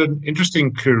you've had an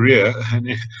interesting career, and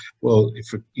well,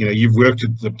 if you've worked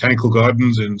at the Botanical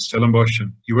Gardens in Stellenbosch,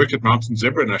 and you worked at Mountain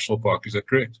Zebra National Park. Is that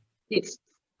correct? Yes.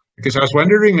 Because I was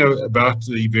wondering about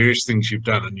the various things you've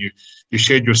done, and you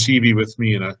shared your CV with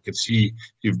me, and I could see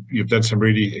you've done some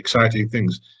really exciting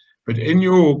things. But during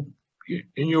your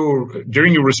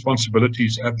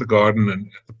responsibilities at the garden and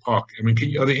at the park, I mean,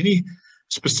 are there any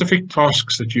specific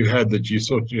tasks that you had that you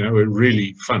thought were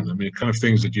really fun? I mean, kind of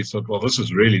things that you thought, well, this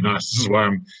is really nice. This is why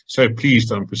I'm so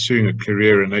pleased I'm pursuing a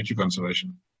career in nature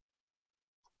conservation.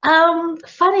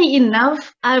 Funny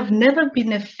enough, I've never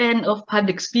been a fan of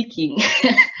public speaking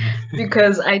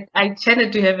because I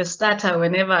tended to have a stutter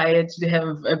whenever I had to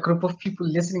have a group of people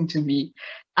listening to me.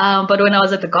 But when I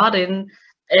was at the garden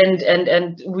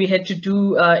and we had to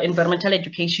do environmental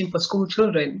education for school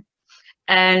children,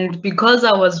 and because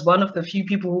I was one of the few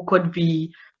people who could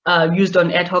be used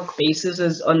on ad hoc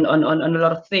basis on a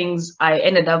lot of things. I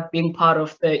ended up being part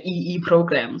of the EE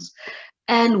programs,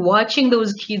 and watching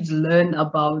those kids learn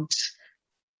about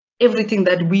everything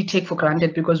that we take for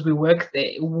granted because we work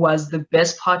there was the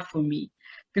best part for me.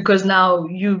 Because now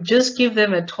you just give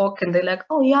them a talk and they're like,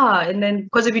 oh yeah. And then,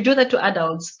 because if you do that to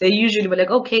adults, they usually were like,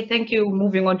 okay, thank you,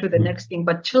 moving on to the next thing.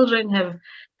 But children have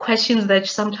questions that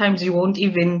sometimes you won't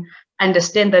even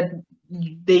understand that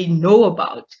they know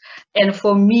about. And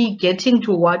for me, getting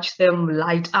to watch them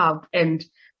light up, and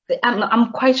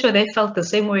I'm quite sure they felt the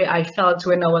same way I felt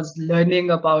when I was learning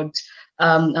about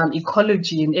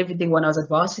ecology and everything when I was at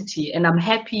varsity. And I'm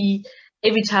happy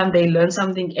every time they learn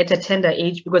something at a tender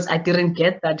age, because I didn't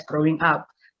get that growing up.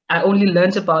 I only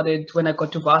learned about it when I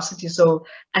got to varsity. So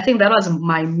I think that was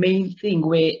my main thing,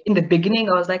 where in the beginning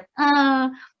I was like,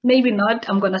 maybe not,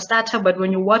 I'm gonna start her. But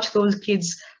when you watch those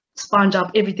kids sponge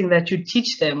up everything that you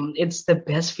teach them, it's the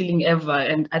best feeling ever.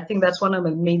 And I think that's one of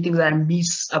the main things that I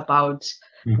miss about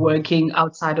working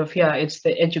outside of here. It's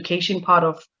the education part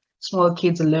of small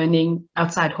kids learning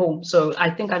outside home. So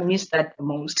I think I miss that the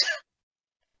most.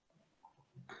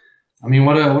 I mean,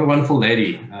 what a wonderful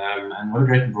lady, and what a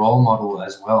great role model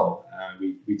as well.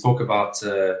 We talk about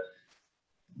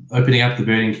opening up the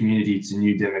birding community to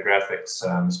new demographics,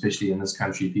 especially in this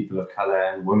country, people of color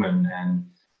and women. And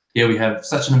here we have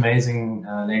such an amazing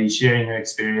lady sharing her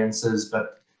experiences.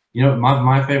 But you know,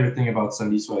 my favorite thing about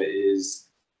Sandiswa is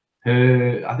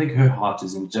I think her heart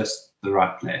is in just the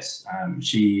right place.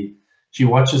 She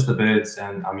watches the birds,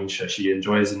 and I mean, sure, she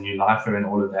enjoys a new lifer and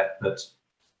all of that, but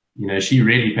you know, she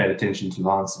really paid attention to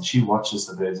Lance, and she watches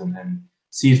the birds and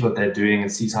sees what they're doing and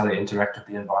sees how they interact with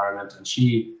the environment, and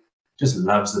she just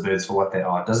loves the birds for what they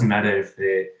are. It doesn't matter if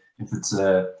it's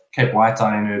a Cape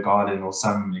White-eye in her garden or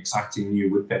some exciting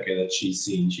new woodpecker that she's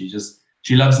seen.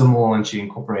 She loves them all, and she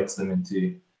incorporates them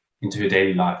into her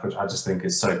daily life, which I just think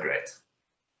is so great.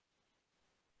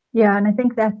 Yeah, and I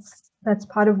think that's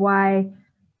part of why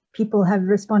people have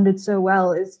responded so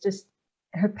well, is just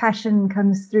her passion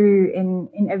comes through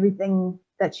in everything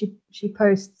that she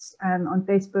posts on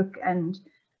Facebook, and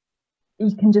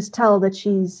you can just tell that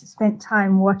she's spent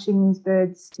time watching these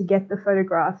birds to get the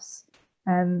photographs,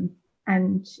 and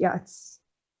yeah,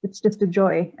 it's just a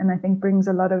joy, and I think brings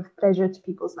a lot of pleasure to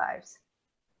people's lives.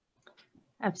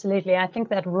 Absolutely. I think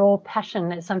that raw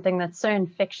passion is something that's so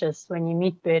infectious when you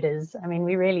meet birders. I mean,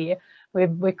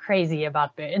 we're crazy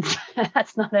about birds.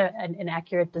 That's not an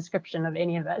inaccurate description of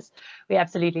any of us. We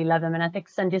absolutely love them. And I think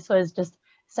Sandiswa is just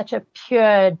such a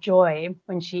pure joy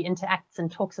when she interacts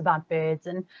and talks about birds.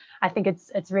 And I think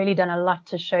it's really done a lot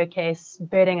to showcase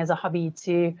birding as a hobby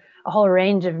to a whole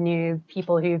range of new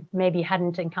people who maybe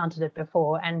hadn't encountered it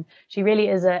before. And she really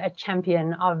is a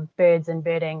champion of birds and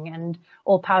birding, and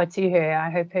all power to her. I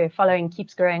hope her following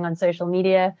keeps growing on social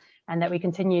media, and that we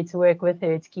continue to work with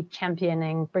her to keep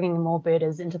championing, bringing more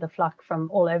birders into the flock from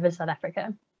all over South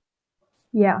Africa.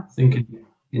 Yeah. I think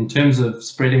in terms of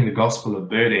spreading the gospel of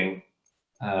birding,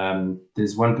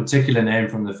 there's one particular name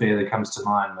from the fair that comes to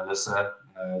mind, Melissa,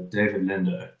 David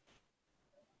Lindo.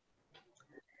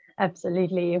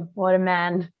 Absolutely. What a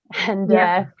man. And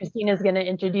Christina's going to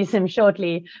introduce him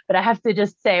shortly, but I have to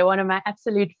just say one of my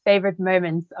absolute favorite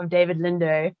moments of David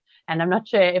Lindo, and I'm not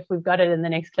sure if we've got it in the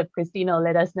next clip, Christina will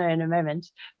let us know in a moment,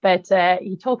 but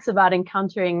he talks about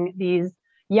encountering these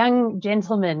young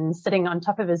gentlemen sitting on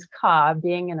top of his car,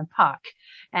 being in a park,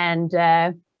 and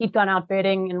he'd gone out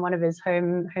birding in one of his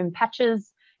home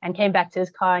patches and came back to his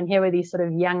car, and here were these sort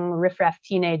of young riffraff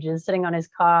teenagers sitting on his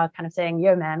car kind of saying,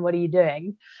 yo man, what are you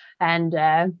doing? And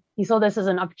he saw this as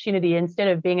an opportunity. Instead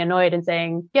of being annoyed and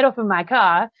saying, get off of my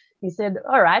car, he said,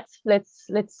 all right, let's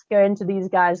go into these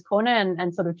guys' corner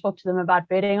and sort of talk to them about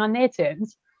birding on their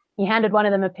terms. He handed one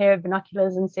of them a pair of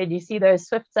binoculars and said, you see those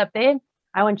swifts up there?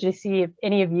 I want you to see if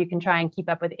any of you can try and keep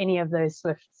up with any of those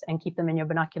swifts and keep them in your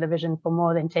binocular vision for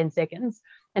more than 10 seconds,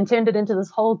 and turned it into this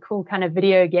whole cool kind of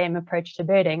video game approach to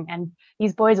birding. And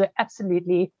these boys were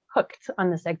absolutely hooked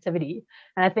on this activity.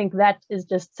 And I think that is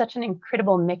just such an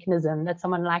incredible mechanism that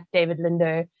someone like David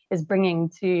Lindo is bringing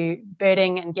to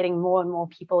birding and getting more and more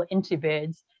people into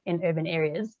birds in urban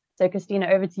areas. So Christina,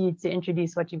 over to you to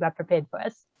introduce what you've got prepared for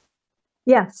us.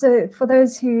 Yeah, so for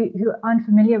those who aren't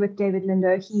familiar with David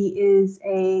Lindo, he is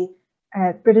a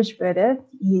British birder.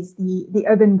 He's the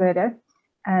urban birder.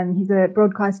 He's a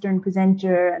broadcaster and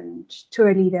presenter and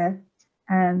tour leader.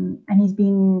 And he's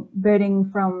been birding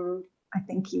from, I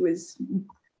think he was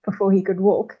before he could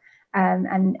walk,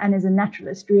 and is a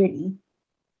naturalist, really.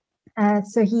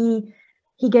 So he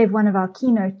gave one of our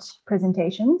keynote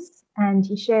presentations, and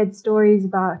he shared stories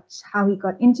about how he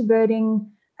got into birding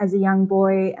as a young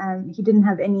boy. He didn't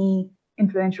have any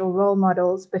influential role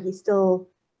models, but he still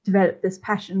developed this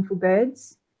passion for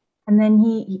birds. And then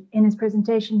he, in his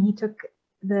presentation, he took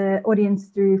the audience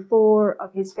through 4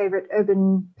 of his favorite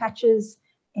urban patches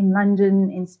in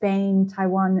London, in Spain,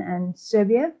 Taiwan, and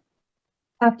Serbia.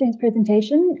 After his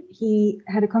presentation, he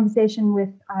had a conversation with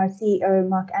our CEO,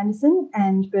 Mark Anderson,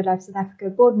 and BirdLife South Africa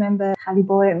board member,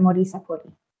 Haliboy Modi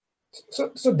Sapoti.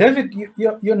 So David,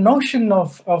 your notion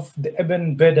of the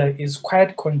urban birder is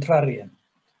quite contrarian.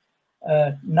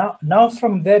 Now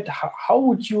from that, how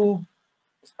would you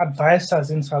advise us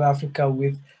in South Africa,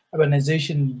 with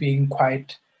urbanization being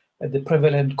quite the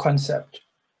prevalent concept,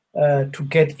 to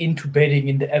get into birding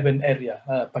in the urban area,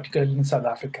 particularly in South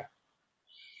Africa?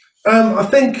 I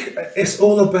think it's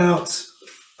all about,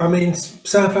 I mean,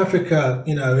 South Africa,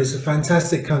 you know, is a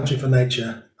fantastic country for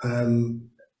nature.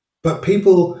 But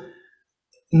people,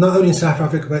 not only in South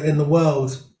Africa, but in the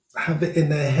world, have it in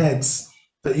their heads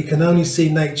that you can only see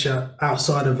nature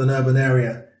outside of an urban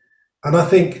area. And I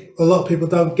think a lot of people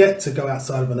don't get to go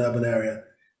outside of an urban area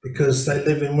because they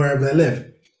live in wherever they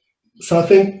live. So I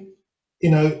think, you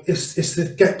know, it's to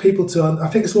get people to, I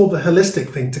think it's more of a holistic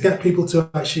thing, to get people to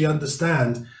actually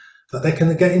understand that they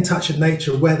can get in touch with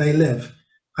nature where they live,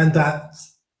 and that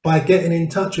by getting in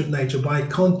touch with nature, by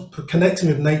connecting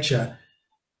with nature,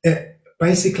 it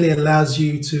basically allows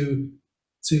you to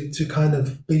kind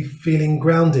of be feeling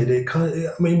grounded. It kind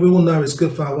of, I mean, we all know it's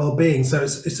good for our well-being, so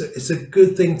it's a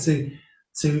good thing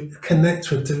to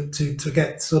connect with, to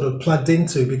get sort of plugged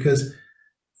into, because,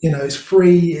 you know, it's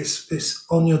free, it's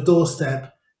on your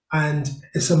doorstep, and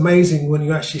it's amazing when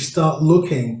you actually start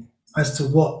looking as to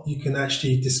what you can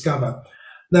actually discover.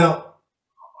 Now,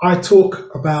 I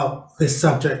talk about this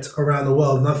subject around the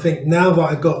world, and I think now that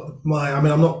I got my, I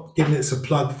mean, I'm not giving it a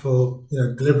plug for, you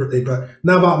know, deliberately, but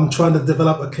now that I'm trying to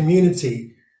develop a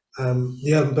community,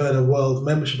 the Urban Birder World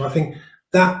membership, I think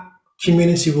that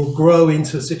community will grow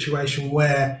into a situation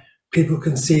where people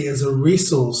can see it as a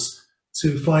resource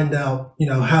to find out, you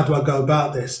know, how do I go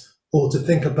about this, or to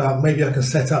think about maybe I can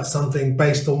set up something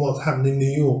based on what's happened in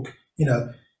New York. You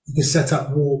know, you can set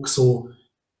up walks or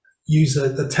use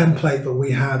the template that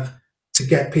we have to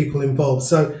get people involved.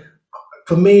 So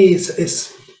for me,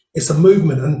 it's a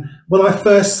movement. And when I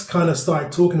first kind of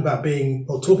started talking about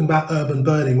urban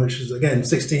birding, which was again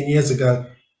 16 years ago,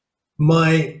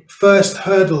 my first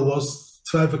hurdle was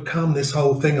to overcome this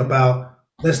whole thing about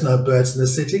there's no birds in the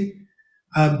city.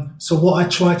 So what I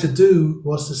tried to do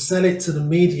was to sell it to the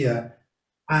media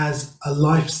as a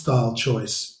lifestyle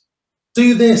choice.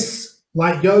 Do this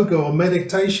like yoga or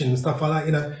meditation and stuff like that,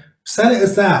 you know, sell it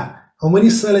as that. And when you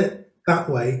sell it that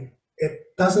way, it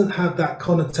doesn't have that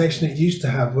connotation it used to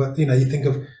have, where, you know, you think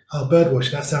of, oh, bird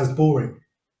watching, that sounds boring.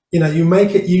 You know, you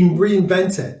make it, you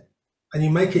reinvent it, and you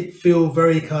make it feel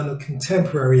very kind of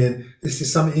contemporary, and this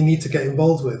is something you need to get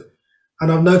involved with.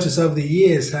 And I've noticed over the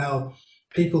years how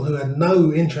people who had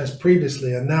no interest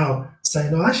previously are now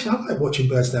saying, oh, actually, I like watching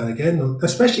birds now and again,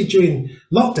 especially during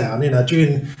lockdown, you know,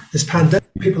 during this pandemic,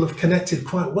 people have connected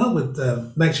quite well with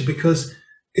nature, because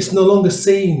it's no longer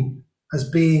seen as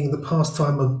being the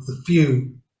pastime of the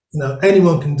few. You know,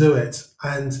 anyone can do it,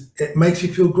 and it makes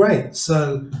you feel great.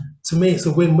 So to me, it's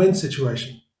a win-win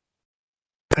situation.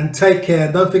 And take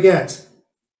care. Don't forget,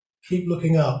 keep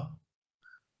looking up.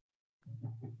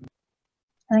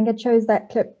 I think I chose that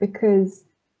clip because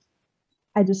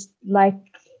I just like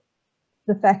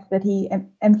the fact that he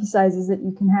emphasizes that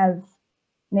you can have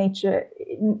nature.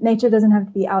 Nature doesn't have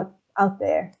to be out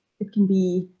there. It can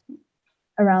be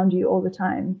around you all the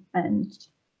time, and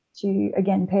to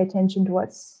again pay attention to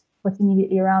what's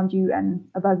immediately around you and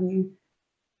above you.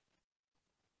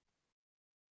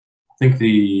 I think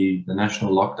the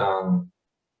national lockdown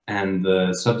and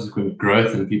the subsequent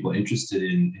growth in people interested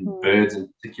in birds in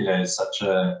particular is such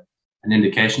an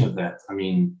indication of that. I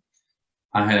mean,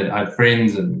 I had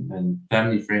friends and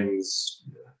family friends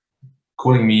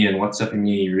calling me and WhatsApping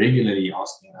me regularly,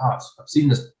 asking, oh, I've seen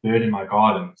this bird in my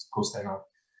garden. Of course, they're not.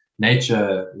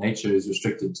 Nature is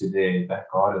restricted to their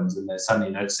back gardens, and they're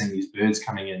suddenly noticing these birds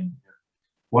coming in.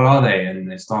 What are they?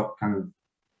 And they start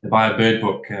they buy a bird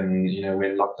book, and, you know,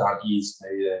 when lockdown eased,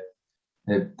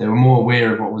 maybe they were more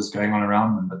aware of what was going on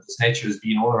around them. But this nature has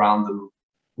been all around them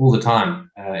all the time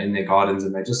in their gardens,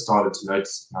 and they just started to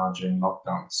notice it now during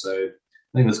lockdown. So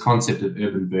I think this concept of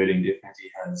urban birding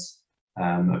definitely has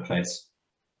a place.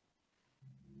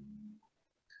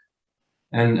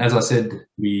 And as I said,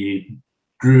 we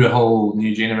grew a whole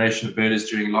new generation of birders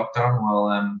during lockdown.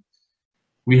 Well,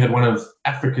 we had one of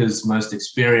Africa's most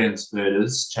experienced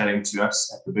birders chatting to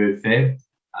us at the Birdfair.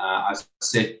 I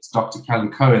set Dr.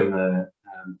 Callan Cohen the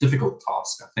difficult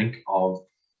task, I think, of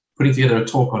putting together a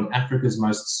talk on Africa's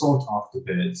most sought after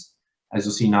birds. As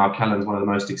you'll see now, Callan's one of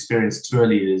the most experienced tour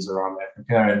leaders around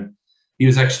Africa, and he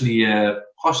was actually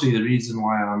partially the reason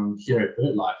why I'm here at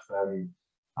BirdLife.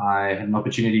 I had an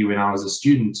opportunity when I was a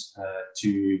student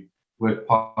to work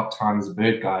part-time as a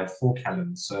bird guide for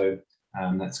Callan. So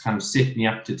that's kind of set me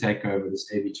up to take over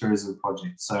this AV tourism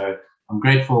project. So I'm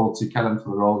grateful to Callan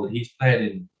for the role that he's played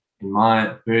in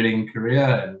my birding career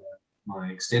and my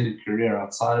extended career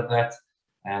outside of that.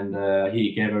 And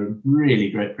he gave a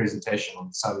really great presentation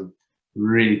on some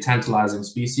really tantalizing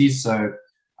species. So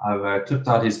I've clipped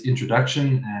out his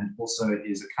introduction and also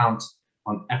his account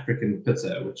on African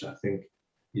pitter, which I think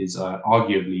is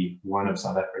arguably one of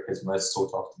South Africa's most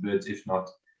sought after birds, if not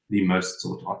the most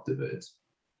sought after bird.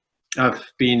 I've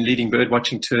been leading bird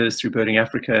watching tours through Birding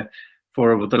Africa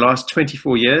for the last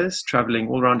 24 years, traveling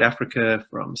all around Africa,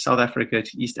 from South Africa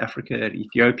to East Africa,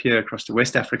 Ethiopia, across to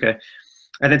West Africa.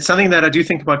 And it's something that I do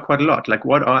think about quite a lot, like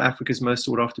what are Africa's most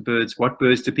sought after birds? What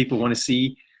birds do people want to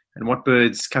see? And what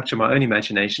birds capture my own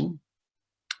imagination?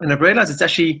 And I've realized it's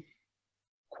actually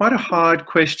quite a hard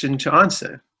question to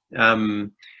answer.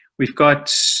 We've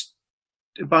got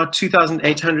about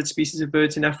 2,800 species of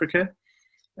birds in Africa.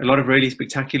 A lot of really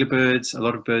spectacular birds, a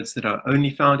lot of birds that are only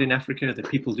found in Africa that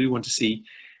people do want to see.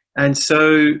 And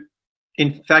so,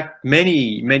 in fact,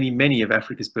 many of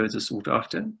Africa's birds are sought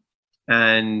after.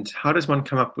 And how does one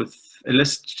come up with a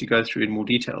list to go through in more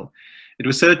detail? It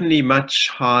was certainly much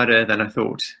harder than I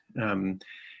thought. And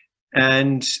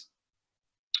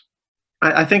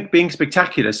I think being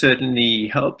spectacular certainly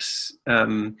helps.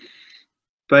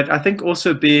 But I think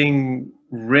also being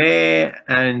rare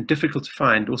and difficult to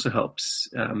find also helps.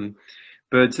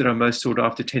 Birds that are most sought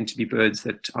after tend to be birds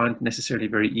that aren't necessarily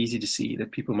very easy to see,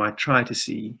 that people might try to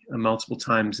see multiple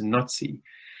times and not see.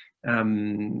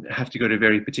 Have to go to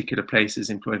very particular places,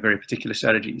 employ very particular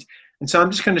strategies. And so I'm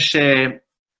just going to share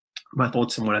my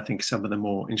thoughts on what I think some of the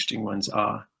more interesting ones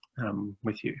are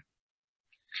with you.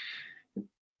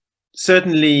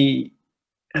 Certainly,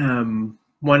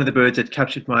 one of the birds that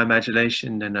captured my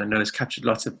imagination, and I know has captured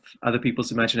lots of other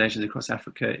people's imaginations across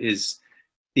Africa, is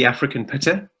the African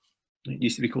pitter. It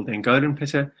used to be called the Angolan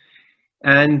pitter.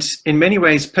 And in many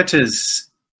ways, pitters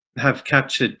have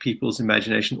captured people's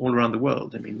imagination all around the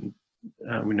world. I mean,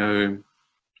 we know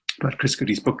about Chris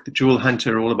Goody's book, The Jewel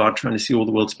Hunter, all about trying to see all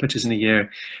the world's pitters in a year.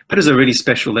 Pitters are really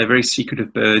special. They're very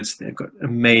secretive birds. They've got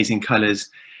amazing colors,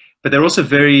 but they're also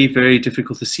very, very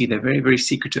difficult to see. They're very, very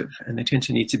secretive, and they tend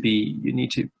to need to be,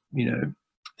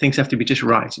 things have to be just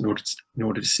right in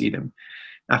order to see them.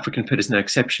 African pitter is no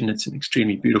exception. It's an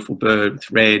extremely beautiful bird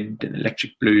with red and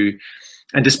electric blue.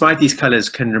 And despite these colors,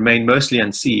 can remain mostly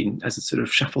unseen as it sort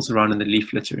of shuffles around in the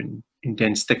leaf litter in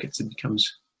dense thickets. It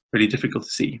becomes really difficult to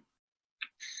see.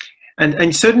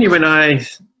 And certainly when I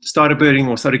started birding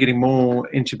or started getting more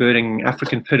into birding,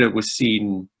 African pitter was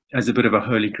seen as a bit of a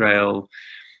holy grail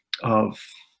of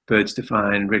birds to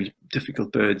find, really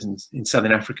difficult birds in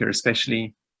Southern Africa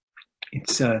especially.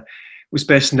 It was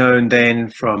best known then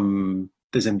from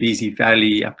the Zambezi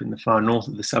Valley up in the far north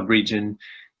of the sub-region.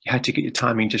 You had to get your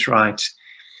timing just right.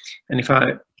 And if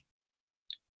I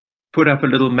put up a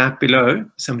little map below,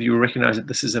 some of you will recognize that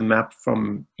this is a map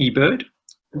from eBird.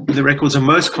 The records are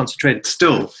most concentrated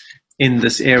still in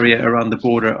this area around the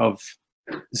border of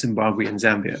Zimbabwe and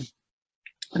Zambia.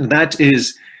 And that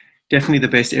is definitely the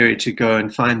best area to go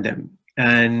and find them.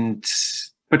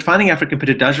 But finding African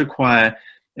pitter does require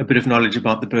a bit of knowledge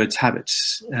about the bird's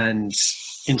habits. And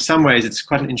in some ways, it's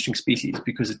quite an interesting species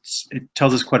because it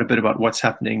tells us quite a bit about what's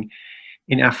happening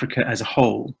in Africa as a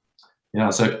whole. Yeah,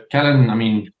 so Callan, I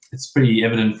mean, it's pretty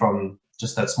evident from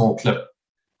just that small clip,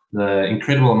 the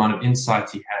incredible amount of insight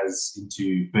he has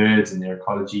into birds and their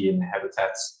ecology and their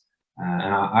habitats. And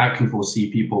I can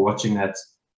foresee people watching that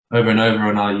over and over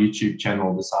on our YouTube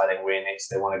channel, deciding where next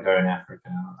they want to go in Africa.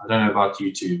 I don't know about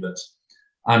you two, but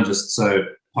I'm just so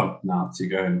pumped now to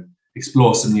go and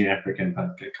explore some new African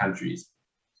countries.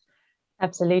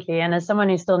 Absolutely. And as someone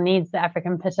who still needs the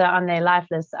African pitter on their life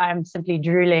list, I'm simply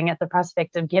drooling at the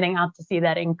prospect of getting out to see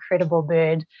that incredible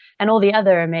bird and all the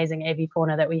other amazing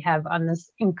avifauna that we have on this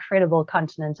incredible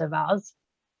continent of ours.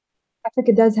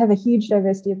 Africa does have a huge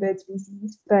diversity of bird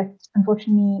species, but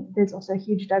unfortunately, there's also a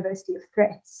huge diversity of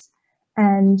threats.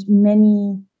 And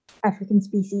many African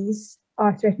species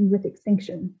are threatened with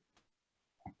extinction.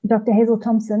 Dr. Hazel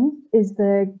Thompson is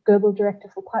the Global Director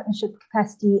for Partnership,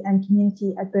 Capacity and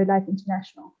Community at BirdLife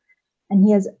International, and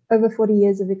he has over 40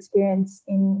 years of experience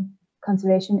in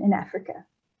conservation in Africa.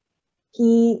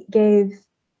 He gave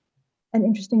an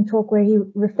interesting talk where he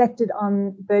reflected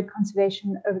on bird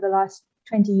conservation over the last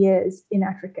 20 years in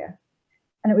Africa,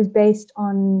 and it was based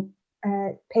on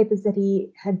papers that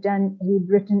he'd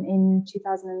written in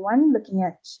 2001, looking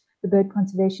at the bird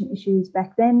conservation issues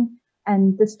back then,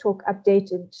 and this talk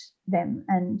updated them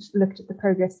and looked at the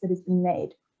progress that has been made.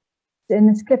 So in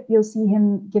this clip, you'll see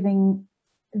him giving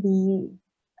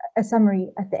a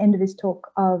summary at the end of his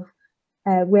talk of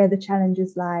where the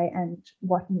challenges lie and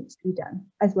what needs to be done,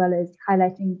 as well as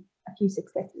highlighting a few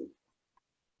successes.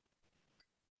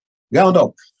 Round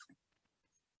up.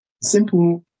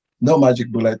 Simple, no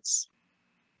magic bullets,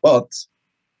 but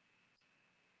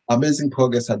amazing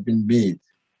progress had been made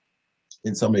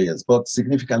in some areas, but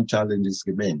significant challenges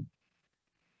remain.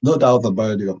 No doubt the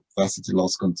biodiversity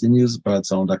loss continues,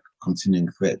 birds are under continuing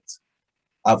threat.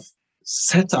 I've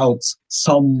set out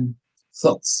some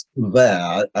thoughts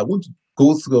there. I won't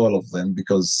go through all of them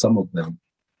because some of them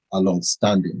are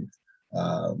long-standing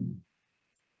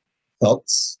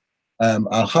thoughts.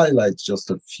 I'll highlight just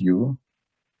a few.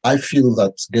 I feel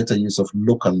that greater use of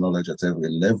local knowledge at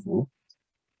every level,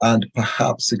 and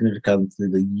perhaps significantly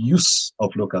the use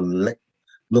of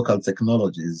local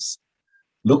technologies,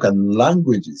 local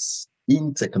languages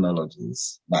in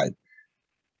technologies like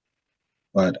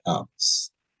bird apps,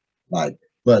 like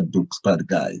bird books, bird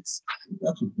guides.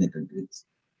 That would make a great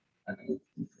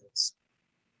difference.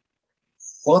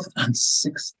 Fourth and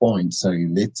sixth points are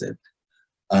related.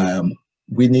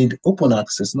 We need open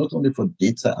access, not only for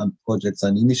data and projects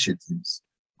and initiatives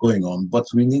going on, but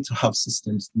we need to have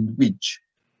systems in which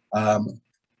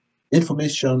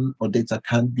information or data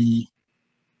can be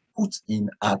put in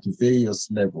at various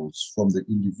levels, from the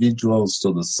individuals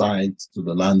to the site to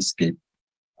the landscape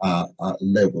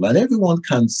level. And everyone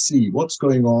can see what's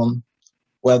going on,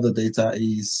 where the data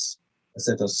is,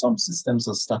 etc. Some systems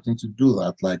are starting to do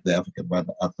that, like the African Bird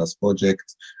Atlas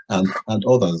project and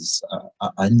others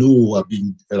I know are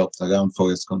being developed around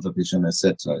forest conservation,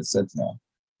 etc., etc.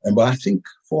 But I think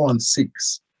 4 and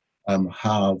 6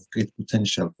 have great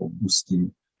potential for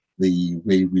boosting the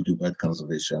way we do bird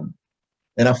conservation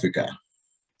in Africa.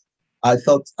 I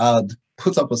thought I'd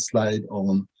put up a slide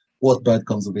on what bird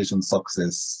conservation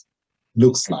success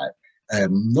looks like.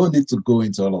 No need to go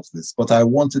into all of this, but I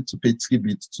wanted to pay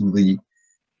tribute to the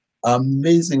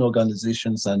amazing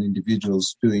organizations and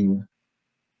individuals doing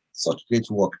such great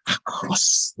work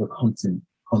across the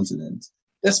continent,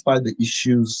 despite the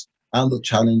issues and the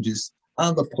challenges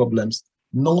and the problems,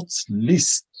 not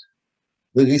least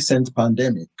the recent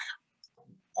pandemic.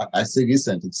 I say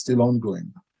recent, it's still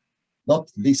ongoing, not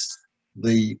least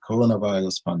the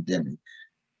coronavirus pandemic.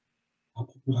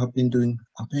 People have been doing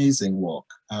amazing work,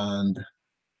 and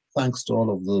thanks to all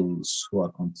of those who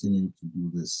are continuing to do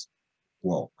this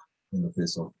work in the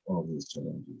face of all these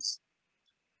challenges.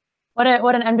 What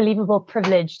an unbelievable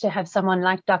privilege to have someone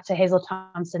like Dr. Hazel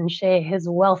Thompson share his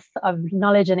wealth of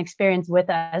knowledge and experience with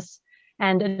us.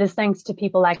 And it is thanks to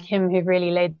people like him who've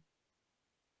really laid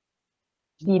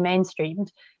the mainstreamed.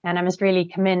 And I must really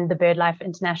commend the BirdLife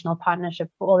International Partnership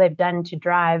for all they've done to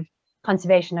drive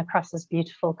conservation across this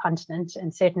beautiful continent.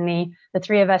 And certainly the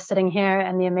three of us sitting here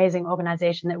and the amazing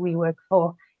organization that we work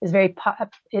for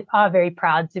are very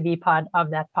proud to be part of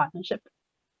that partnership.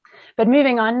 But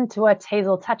moving on to what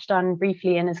Hazel touched on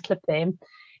briefly in his clip there,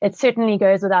 it certainly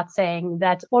goes without saying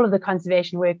that all of the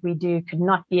conservation work we do could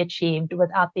not be achieved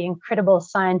without the incredible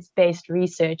science-based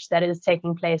research that is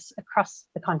taking place across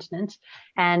the continent.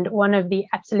 And one of the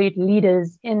absolute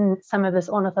leaders in some of this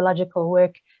ornithological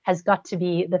work has got to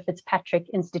be the Fitzpatrick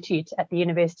Institute at the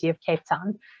University of Cape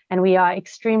Town. And we are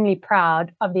extremely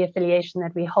proud of the affiliation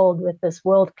that we hold with this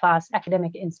world-class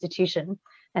academic institution.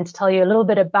 And to tell you a little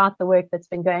bit about the work that's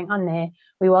been going on there,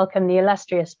 we welcome the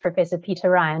illustrious Professor Peter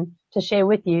Ryan to share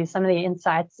with you some of the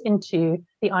insights into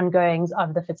the ongoings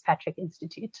of the Fitzpatrick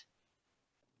Institute.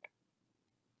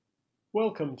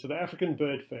 Welcome to the African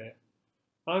Bird Fair.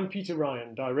 I'm Peter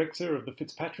Ryan, Director of the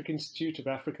Fitzpatrick Institute of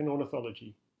African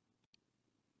Ornithology.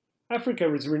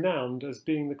 Africa is renowned as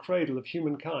being the cradle of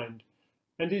humankind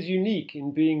and is unique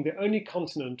in being the only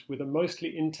continent with a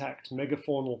mostly intact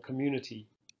megafaunal community.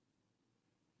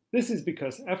 This is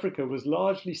because Africa was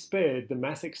largely spared the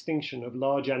mass extinction of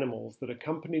large animals that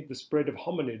accompanied the spread of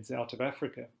hominids out of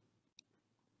Africa.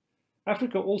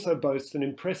 Africa also boasts an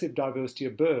impressive diversity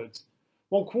of birds.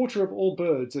 1/4 of all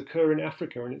birds occur in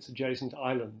Africa and its adjacent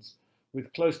islands,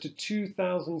 with close to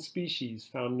 2,000 species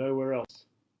found nowhere else.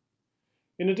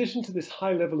 In addition to this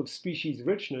high level of species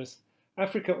richness,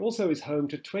 Africa also is home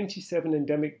to 27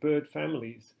 endemic bird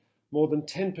families, more than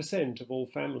 10% of all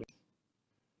families.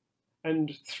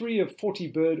 And 3 of 40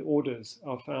 bird orders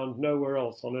are found nowhere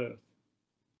else on Earth.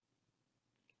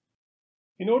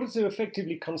 In order to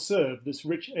effectively conserve this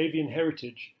rich avian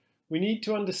heritage, We need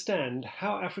to understand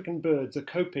how African birds are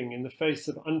coping in the face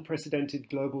of unprecedented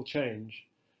global change.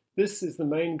 This is the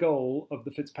main goal of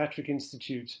the Fitzpatrick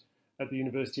Institute at the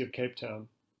University of Cape Town.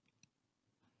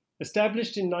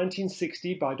 Established in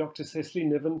 1960 by Dr. Cecily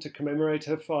Niven to commemorate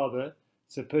her father,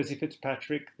 Sir Percy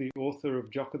Fitzpatrick, the author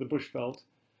of Jock of the Bushveld,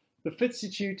 the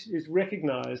Fitzstitute is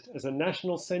recognised as a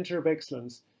national centre of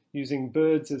excellence using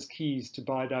birds as keys to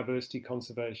biodiversity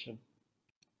conservation.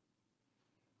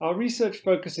 Our research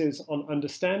focuses on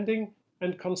understanding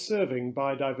and conserving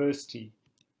biodiversity,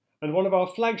 and one of our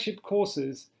flagship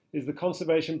courses is the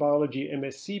Conservation Biology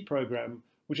MSc program,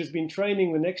 which has been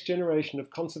training the next generation of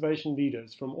conservation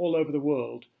leaders from all over the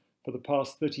world for the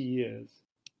past 30 years.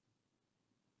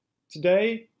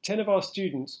 Today, 10 of our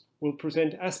students will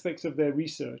present aspects of their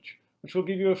research, which will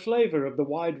give you a flavour of the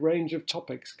wide range of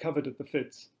topics covered at the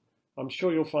FITS. I'm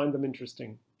sure you'll find them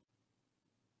interesting.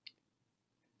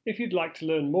 If you'd like to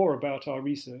learn more about our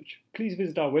research, please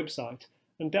visit our website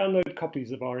and download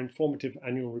copies of our informative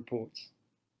annual reports.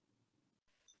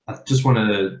 I just want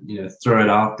to throw it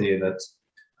out there that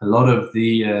a lot of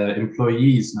the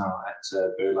employees now at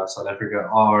BirdLife South Africa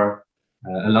are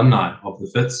alumni of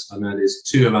the FITS. I know there's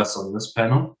 2 of us on this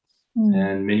panel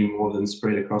and many more of them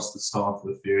spread across the staff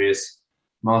with various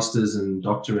masters and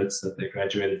doctorates that they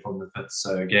graduated from the FITS.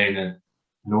 So again,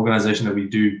 an organization that we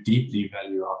do deeply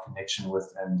value our connection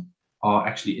with and are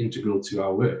actually integral to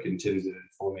our work in terms of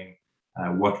informing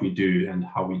what we do and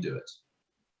how we do it.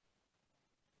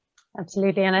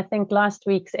 Absolutely, and I think last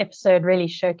week's episode really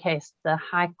showcased the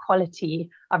high quality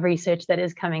of research that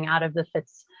is coming out of the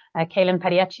FITS. Kalen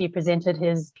Padiachi presented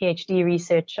his PhD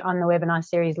research on the webinar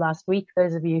series last week.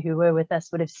 Those of you who were with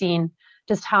us would have seen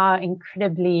just how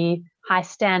incredibly high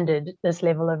standard this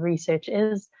level of research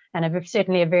is, and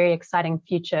certainly a very exciting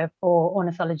future for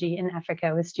ornithology in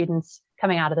Africa with students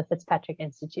coming out of the Fitzpatrick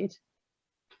Institute.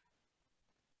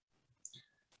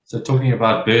 So talking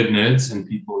about bird nerds and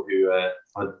people who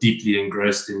are deeply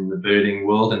engrossed in the birding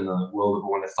world and the world of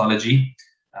ornithology,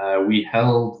 we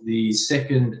held the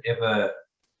second ever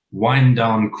wind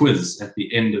down quiz at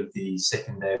the end of the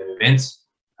second day of events.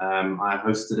 I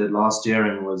hosted it last year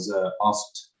and was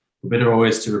asked for better or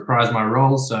worse to reprise my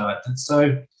role, so I did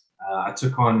so. I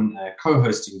took on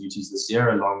co-hosting duties this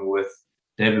year along with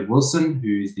David Wilson,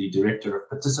 who is the director of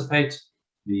Participate,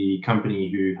 the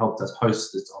company who helped us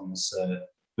host it on this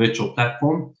virtual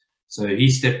platform. So he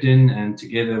stepped in and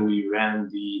together we ran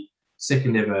the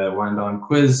second ever wind down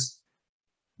quiz,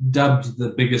 dubbed the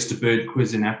biggest bird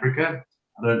quiz in Africa.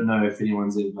 I don't know if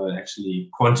anyone's ever actually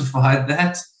quantified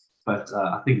that, but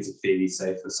I think it's a fairly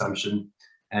safe assumption.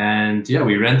 And yeah,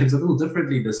 we ran things a little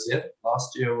differently this year.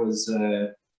 Last year was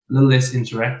a little less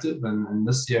interactive, and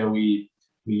this year we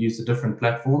used a different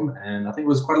platform, and I think it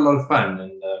was quite a lot of fun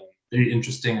and very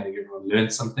interesting. I think everyone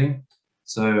learned something.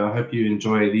 So I hope you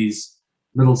enjoy these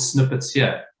little snippets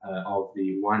here of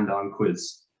the wind down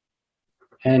quiz.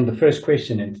 And the first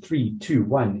question in 3, 2,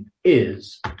 1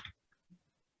 is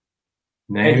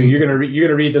name. Andrew, you're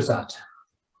gonna read this out.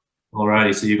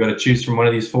 Alrighty, so you've got to choose from one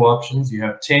of these 4 options. You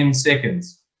have 10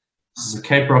 seconds. This is a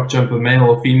Cape Rock jumper, male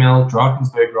or female.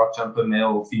 Drakensberg rock jumper,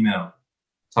 male or female.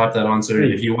 Type that answer.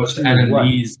 3, if you watched 2, Alan 1.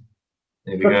 Lee's,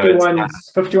 there we go.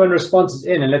 51 responses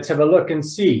in, and let's have a look and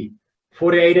see.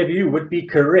 48 of you would be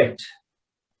correct.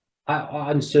 I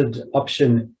answered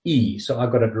option E, so I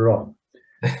got it wrong.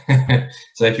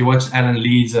 So if you watched Alan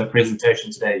Lee's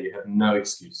presentation today, you have no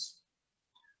excuse.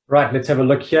 Right, let's have a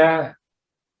look here,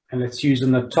 and let's use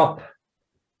in the top.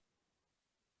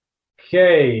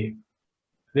 Okay,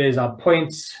 there's our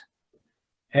points,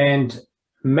 and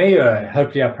Mayo,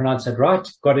 hopefully I pronounced that right,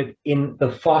 got it in the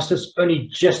fastest, only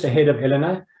just ahead of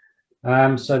Eleanor.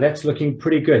 So that's looking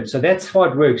pretty good. So that's how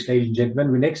it works, ladies and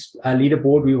gentlemen. The next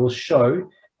leaderboard we will show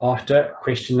after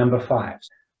question number 5.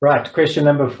 Right, question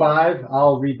number 5.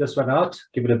 I'll read this one out.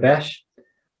 Give it a bash.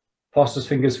 Fastest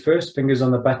fingers first, fingers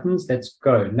on the buttons. Let's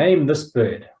go. Name this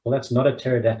bird. Well, that's not a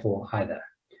pterodactyl either.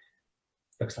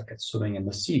 Looks like it's swimming in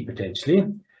the sea potentially.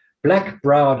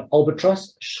 Black-browed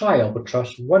albatross, shy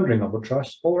albatross, wandering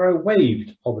albatross, or a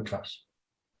waved albatross.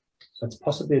 So it's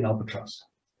possibly an albatross.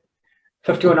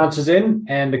 51 answers in,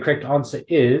 and the correct answer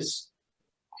is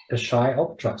a shy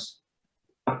albatross.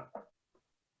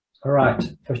 All right,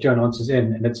 51 answers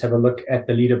in, and let's have a look at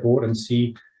the leaderboard and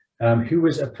see who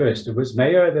was up first. It was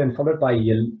Mayo, then followed by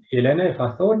Elena, if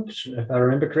I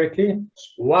remember correctly.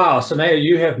 Wow, so Mayo,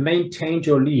 you have maintained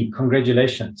your lead.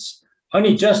 Congratulations.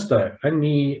 Only just though,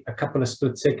 only a couple of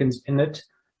split seconds in it.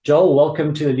 Joel,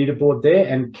 welcome to the leaderboard there,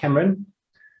 and Cameron,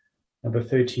 number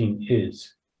 13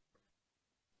 is.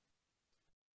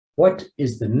 What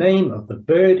is the name of the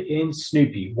bird in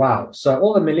Snoopy? Wow. So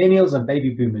all the millennials and baby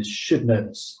boomers should know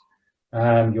this.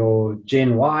 Your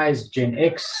Gen Ys, Gen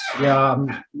X,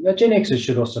 the Gen Xers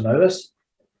should also know this.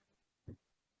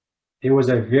 There was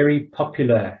a very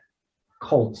popular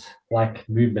cult-like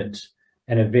movement,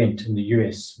 an event in the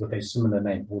US with a similar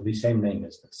name, or the same name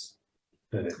as this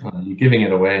bird. Oh, you're giving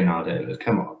it away now, David.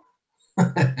 Come on.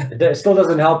 It still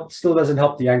doesn't help. Still doesn't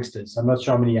help the youngsters. I'm not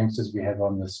sure how many youngsters we have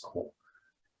on this call.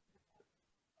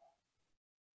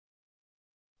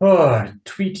 Oh,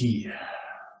 Tweety.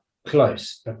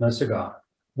 Close, but no cigar.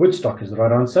 Woodstock is the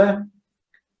right answer.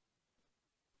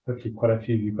 Hopefully quite a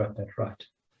few of you got that right.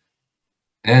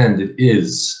 And it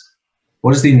is.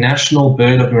 What is the national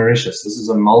bird of Mauritius? This is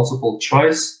a multiple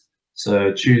choice,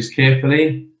 so choose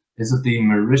carefully. Is it the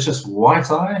Mauritius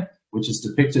white-eye, which is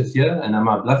depicted here? And am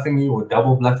I bluffing you or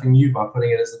double bluffing you by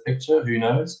putting it as a picture? Who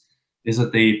knows? Is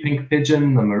it the pink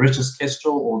pigeon, the Mauritius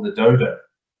kestrel, or the dodo?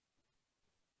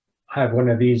 I have one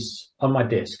of these on my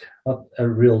desk, not a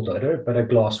real dodo, but a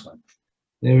glass one.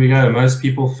 There we go. Most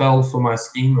people fell for my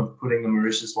scheme of putting the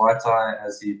Mauritius white-eye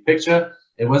as the picture.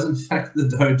 It was in fact the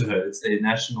dodo. It's their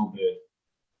national bird.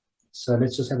 So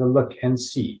let's just have a look and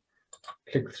see.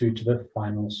 Click through to the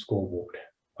final scoreboard.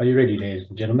 Are you ready, ladies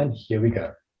and gentlemen? Here we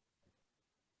go.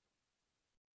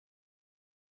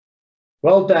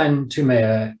 Well done to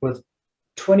Mayor with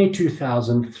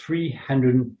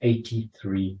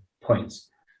 22,383 points.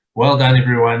 Well done,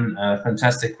 everyone.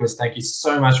 Fantastic quiz. Thank you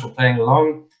so much for playing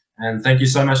along. And thank you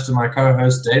so much to my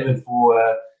co-host, David, for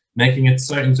making it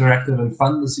so interactive and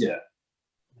fun this year.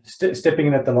 Stepping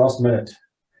in at the last minute.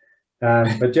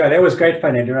 But yeah, that was great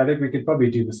fun, Andrew. I think we could probably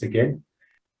do this again.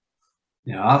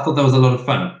 Yeah, I thought that was a lot of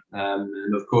fun.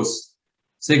 And of course,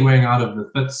 segueing out of the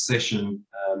fifth session,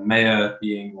 Mayor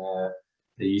being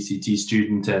the UCT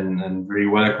student and very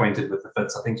well acquainted with the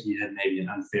fits, I think he had maybe an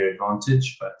unfair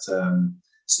advantage, but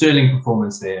sterling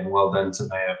performance there, and well done to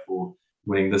Mayor for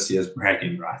winning this year's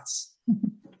bragging rights.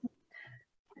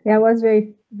 Yeah, it was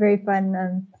very, very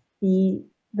fun. The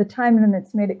time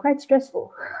limits made it quite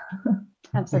stressful.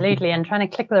 Absolutely, and trying to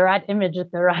click the right image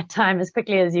at the right time as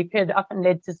quickly as you could often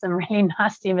led to some really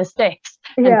nasty mistakes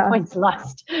and points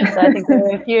lost. So I think there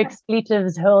were a few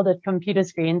expletives hurled at computer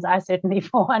screens. I certainly,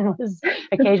 for one, was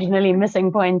occasionally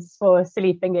missing points for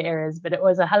silly finger errors, but it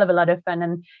was a hell of a lot of fun.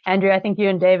 And Andrew, I think you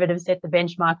and David have set the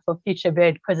benchmark for future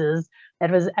bird quizzes.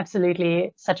 That was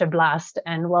absolutely such a blast,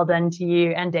 and well done to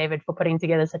you and David for putting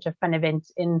together such a fun event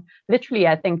in literally,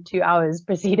 I think, 2 hours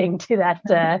preceding to that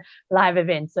live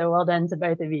event. So well done to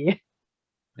both of you.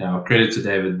 Yeah, well, credit to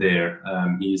David there.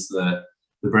 He's the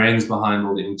brains behind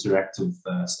all the interactive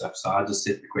stuff. So I just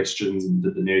set the questions and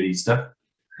did the nerdy stuff.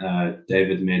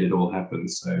 David made it all happen.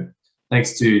 So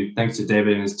thanks to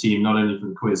David and his team, not only for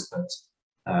the quiz, but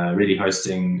really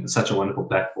hosting such a wonderful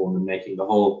platform and making the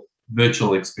whole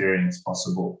virtual experience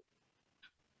possible.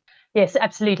 Yes,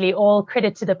 absolutely. All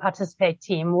credit to the Participate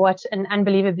team. What an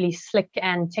unbelievably slick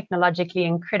and technologically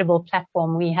incredible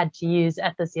platform we had to use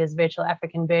at this year's Virtual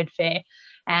African Bird Fair.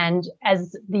 And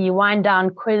as the wind down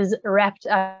quiz wrapped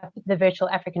up the Virtual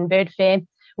African Bird Fair,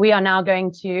 we are now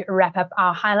going to wrap up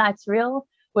our highlights reel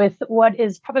with what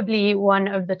is probably one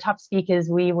of the top speakers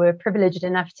we were privileged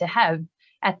enough to have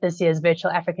at this year's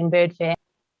Virtual African Bird Fair.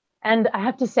 And I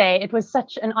have to say, it was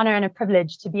such an honor and a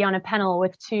privilege to be on a panel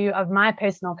with two of my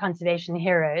personal conservation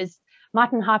heroes.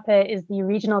 Martin Harper is the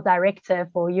Regional Director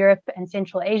for Europe and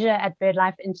Central Asia at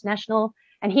BirdLife International,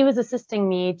 and he was assisting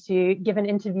me to give an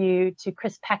interview to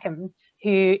Chris Packham,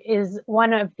 who is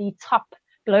one of the top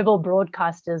global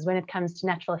broadcasters when it comes to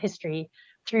natural history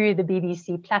through the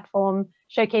BBC platform,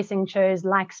 showcasing shows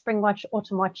like Spring Watch,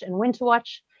 Autumn Watch, and Winter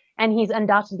Watch. And he's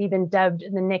undoubtedly been dubbed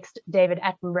the next David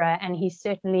Attenborough, and he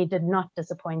certainly did not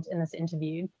disappoint in this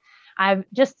interview. I've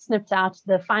just snipped out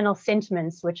the final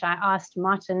sentiments, which I asked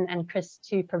Martin and Chris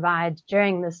to provide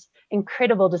during this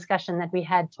incredible discussion that we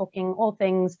had, talking all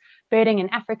things birding in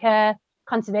Africa,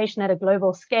 conservation at a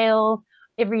global scale,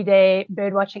 everyday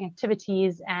birdwatching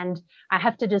activities. And I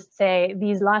have to just say,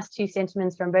 these last two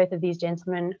sentiments from both of these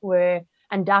gentlemen were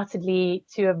undoubtedly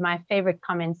two of my favorite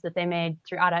comments that they made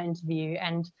throughout our interview.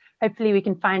 And hopefully we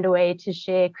can find a way to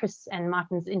share Chris and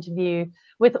Martin's interview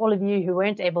with all of you who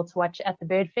weren't able to watch at the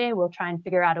Bird Fair. We'll try and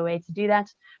figure out a way to do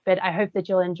that. But I hope that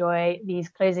you'll enjoy these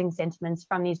closing sentiments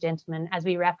from these gentlemen as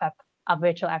we wrap up our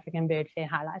Virtual African Bird Fair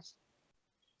highlights.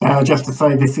 Just to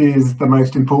say, this is the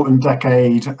most important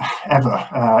decade ever.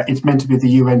 It's meant to be the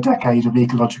UN decade of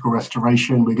ecological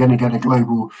restoration. We're going to get a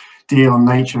global deal on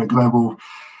nature, a global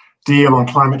deal on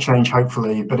climate change,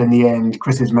 hopefully. But in the end,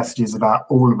 Chris's message is about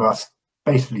all of us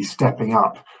basically stepping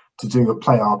up to do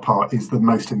play our part is the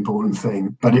most important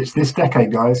thing. But it's this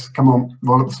decade, guys. Come on,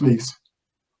 roll up the sleeves.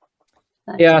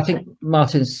 Yeah, I think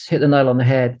Martin's hit the nail on the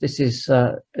head. This is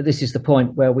the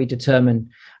point where we determine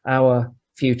our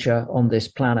future on this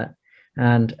planet,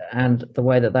 and the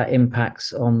way that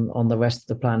impacts on the rest of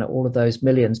the planet. All of those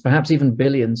millions, perhaps even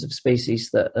billions of species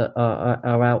that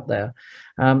are out there.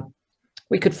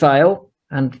 We could fail,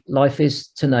 and life is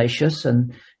tenacious,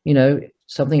 and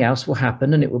something else will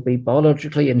happen, and it will be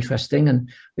biologically interesting, and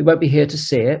we won't be here to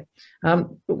see it. But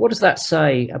what does that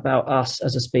say about us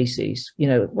as a species?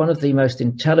 One of the most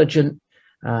intelligent,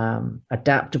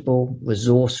 adaptable,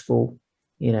 resourceful,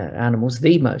 animals,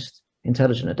 the most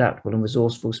intelligent, adaptable, and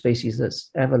resourceful species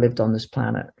that's ever lived on this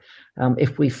planet.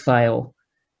 If we fail,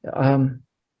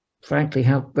 frankly,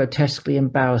 how grotesquely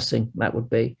embarrassing that would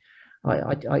be.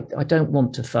 I don't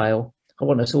want to fail. I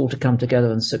want us all to come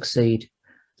together and succeed,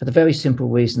 for the very simple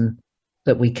reason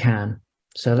that we can.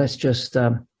 So let's just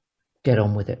get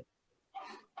on with it.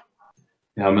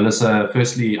 Yeah, Melissa,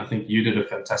 firstly, I think you did a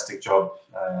fantastic job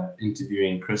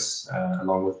interviewing Chris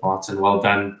along with Martin. Well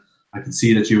done. I could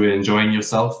see that you were enjoying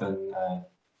yourself and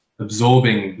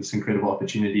absorbing this incredible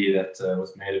opportunity that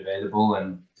was made available.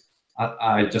 And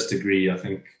I just agree. I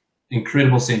think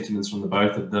incredible sentiments from the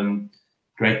both of them,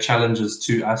 great challenges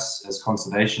to us as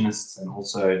conservationists, and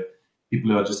also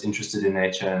people who are just interested in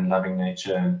nature and loving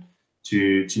nature, and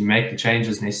to make the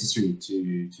changes necessary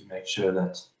to make sure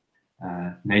that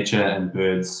nature and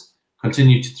birds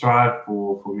continue to thrive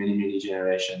for many, many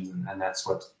generations. And that's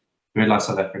what BirdLife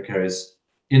South Africa is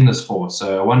in this for.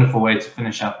 So a wonderful way to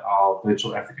finish up our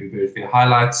virtual African Bird Fair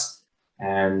highlights.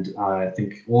 And I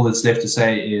think all that's left to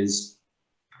say is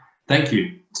thank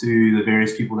you to the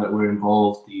various people that were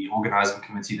involved, the organizing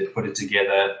committee that put it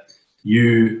together,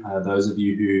 those of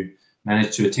you who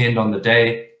managed to attend on the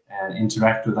day and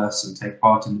interact with us and take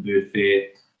part in the Bird Fair,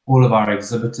 all of our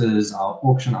exhibitors, our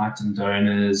auction item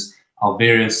donors, our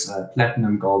various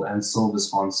platinum, gold and silver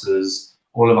sponsors,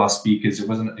 all of our speakers. It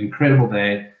was an incredible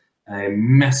day, a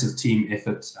massive team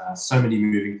effort, so many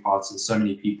moving parts and so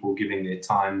many people giving their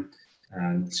time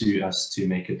to us to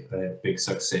make it a big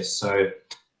success. So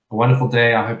a wonderful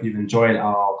day. I hope you've enjoyed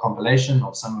our compilation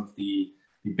of some of the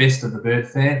best of the Bird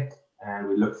Fair, and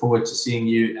we look forward to seeing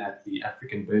you at the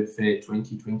African Bird Fair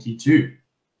 2022.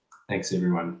 Thanks,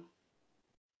 everyone.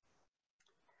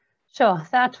 Sure,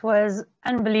 that was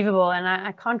unbelievable, and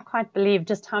I can't quite believe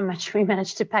just how much we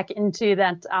managed to pack into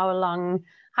that hour-long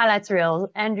highlights reel.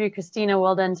 Andrew, Christina,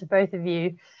 well done to both of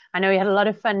you. I know we had a lot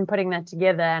of fun putting that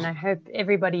together, and I hope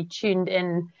everybody tuned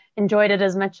in enjoyed it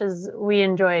as much as we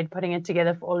enjoyed putting it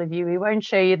together for all of you. We won't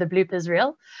show you the bloopers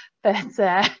reel, but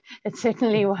it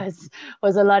certainly was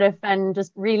a lot of fun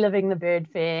just reliving the Bird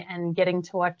Fair and getting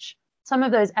to watch some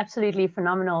of those absolutely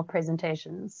phenomenal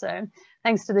presentations. So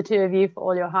thanks to the two of you for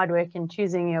all your hard work in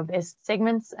choosing your best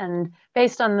segments. And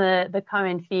based on the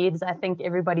comment feeds, I think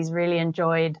everybody's really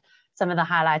enjoyed some of the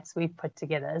highlights we've put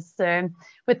together. So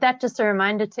with that, just a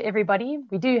reminder to everybody,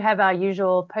 we do have our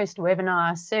usual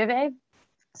post-webinar survey.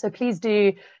 So please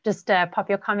do just pop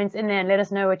your comments in there and let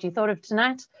us know what you thought of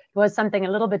tonight. It was something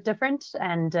a little bit different,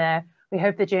 and we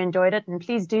hope that you enjoyed it. And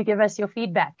please do give us your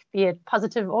feedback, be it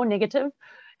positive or negative.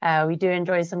 We do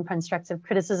enjoy some constructive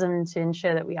criticism to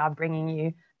ensure that we are bringing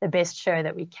you the best show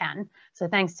that we can. So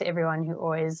thanks to everyone who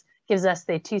always gives us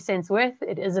their 2 cents worth.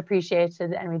 It is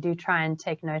appreciated, and we do try and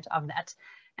take note of that.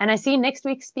 And I see next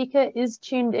week's speaker is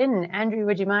tuned in. Andrew,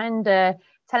 would you mind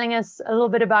telling us a little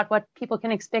bit about what people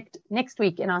can expect next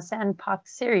week in our Sandpark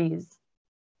series?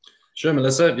 Sure,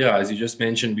 Melissa. Yeah, as you just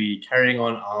mentioned, we're carrying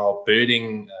on our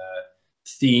birding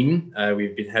theme.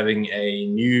 We've been having a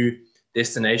new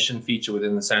destination feature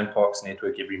within the Sandparks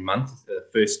network every month. The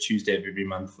first Tuesday of every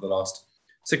month for the last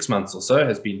 6 months or so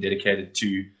has been dedicated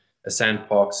to a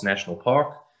Sandparks National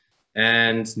Park.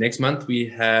 And next month we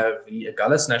have the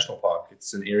Agulhas National Park.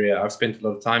 It's an area I've spent a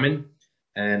lot of time in.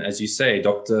 And as you say,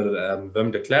 Dr.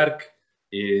 Wim de Klerk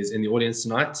is in the audience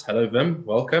tonight. Hello, Wim,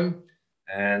 welcome.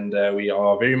 And we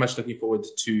are very much looking forward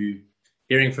to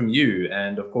hearing from you.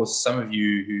 And of course, some of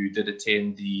you who did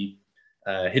attend the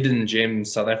Hidden Gem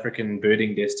South African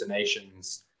Birding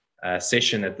Destinations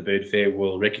session at the Bird Fair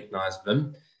will recognize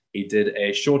Wim. He did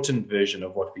a shortened version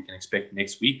of what we can expect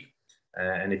next week.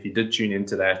 And if you did tune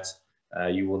into that,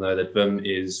 you will know that Wim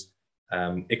is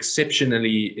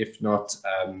exceptionally, if not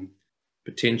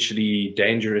potentially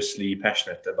dangerously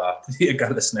passionate about the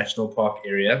Agulhas National Park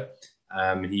area.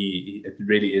 It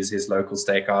really is his local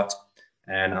stakeout,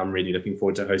 and I'm really looking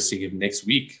forward to hosting him next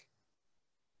week.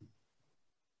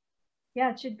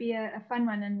 Yeah, it should be a fun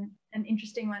one and an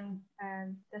interesting one.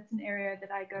 That's an area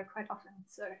that I go quite often,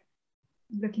 so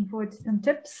looking forward to some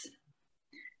tips.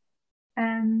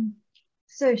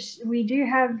 So we do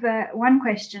have one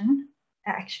question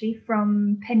actually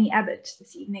from Penny Abbott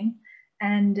this evening,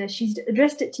 and she's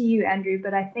addressed it to you, Andrew,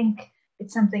 but I think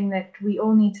it's something that we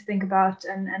all need to think about,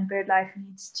 and BirdLife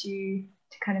needs to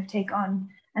kind of take on.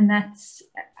 And that's,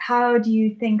 how do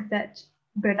you think that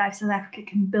BirdLife South Africa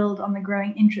can build on the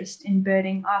growing interest in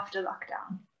birding after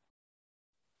lockdown?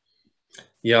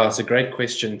 Yeah, it's a great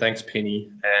question. Thanks,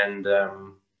 Penny. And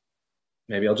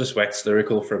maybe I'll just wax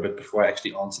lyrical for a bit before I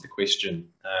actually answer the question.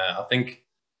 I think,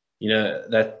 you know,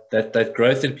 that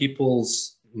growth in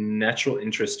people's natural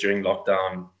interest during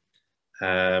lockdown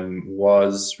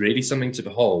was really something to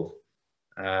behold.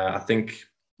 I think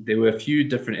there were a few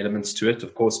different elements to it,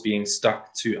 of course, being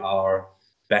stuck to our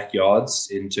backyards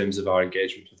in terms of our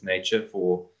engagement with nature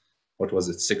for, what was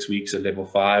it, 6 weeks at level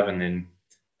 5, and then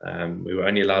we were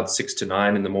only allowed 6 to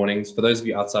 9 in the mornings. For those of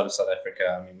you outside of South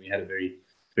Africa, I mean, we had a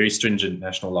very stringent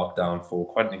national lockdown for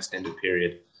quite an extended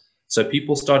period. So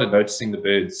people started noticing the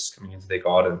birds coming into their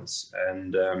gardens,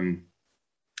 and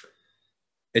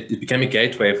it became a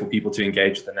gateway for people to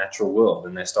engage with the natural world,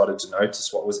 and they started to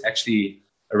notice what was actually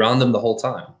around them the whole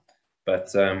time.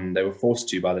 But they were forced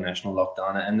to by the national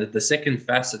lockdown. And the second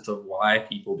facet of why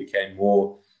people became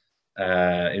more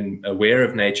aware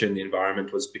of nature and the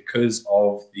environment was because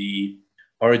of the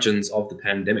origins of the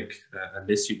pandemic.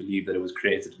 Unless you believe that it was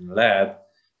created in a lab,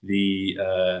 the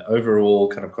overall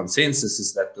kind of consensus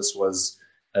is that this was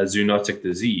a zoonotic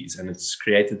disease, and it's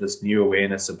created this new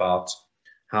awareness about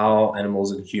how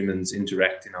animals and humans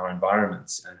interact in our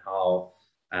environments, and how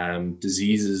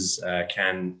diseases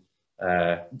can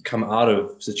come out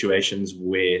of situations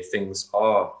where things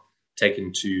are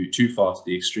taken too far to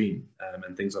the extreme,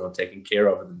 and things are not taken care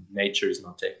of, and nature is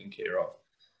not taken care of.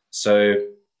 So,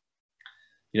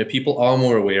 you know, people are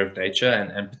more aware of nature,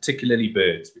 and particularly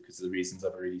birds, because of the reasons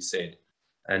I've already said.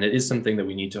 And it is something that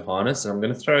we need to harness. And I'm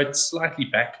going to throw it slightly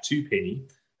back to Penny.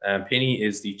 Penny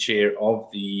is the chair of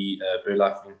the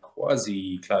BirdLife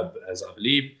Nkwazi Club, as I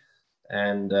believe.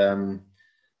 And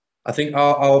I think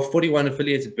our 41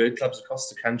 affiliated bird clubs across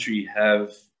the country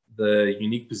have the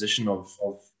unique position of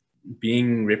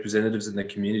being representatives in the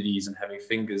communities and having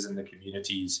fingers in the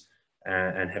communities,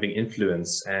 and having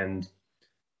influence, and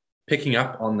picking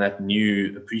up on that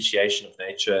new appreciation of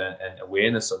nature and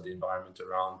awareness of the environment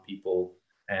around people,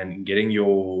 and getting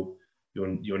your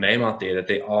name out there, that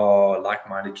there are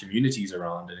like-minded communities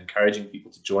around, and encouraging people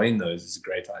to join those is a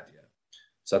great idea.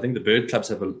 So I think the bird clubs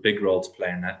have a big role to play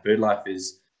in that. BirdLife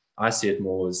is, I see it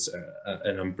more as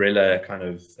an umbrella kind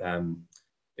of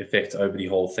effect over the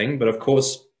whole thing. But of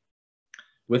course,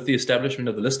 with the establishment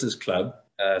of the Listers Club,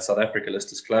 South Africa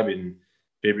Listers Club in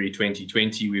February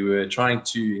 2020, we were trying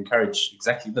to encourage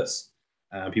exactly this.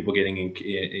 People getting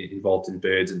involved in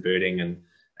birds and birding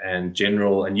and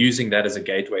general, and using that as a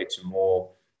gateway to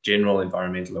more general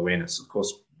environmental awareness. Of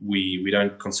course, we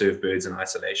don't conserve birds in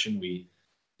isolation.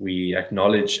 We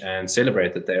acknowledge and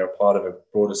celebrate that they are part of a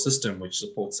broader system which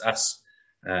supports us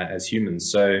as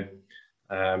humans. So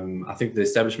I think the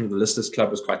establishment of the Listers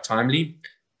Club was quite timely.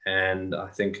 And I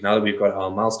think now that we've got our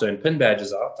milestone pin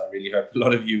badges out, I really hope a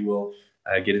lot of you will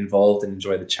get involved and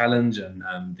enjoy the challenge and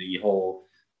the whole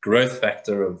growth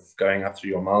factor of going up through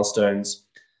your milestones.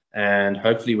 And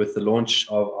hopefully with the launch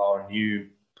of our new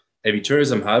AV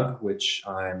Tourism Hub, which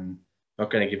I'm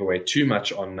not going to give away too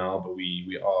much on now, but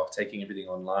we are taking everything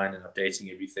online and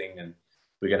updating everything. And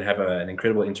we're going to have an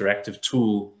incredible interactive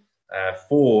tool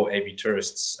for AV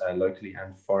tourists locally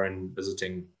and foreign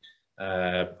visiting,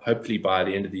 hopefully by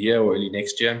the end of the year or early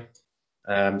next year.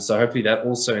 So hopefully that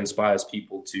also inspires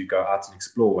people to go out and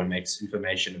explore and makes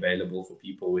information available for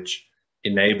people, which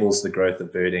enables the growth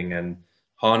of birding and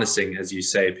harnessing, as you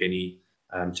say, Penny,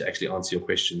 to actually answer your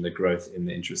question, the growth in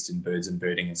the interest in birds and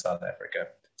birding in South Africa.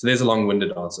 So there's a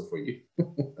long-winded answer for you.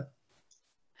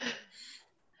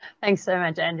 Thanks so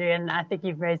much, Andrew. And I think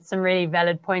you've raised some really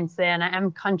valid points there. And I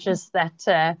am conscious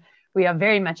that we are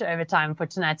very much over time for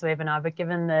tonight's webinar, but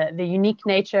given the unique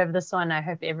nature of this one, I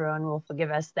hope everyone will forgive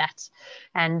us that.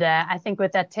 And I think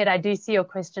with that, Ted, I do see your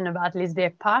question about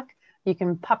Liesbeek Park. You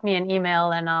can pop me an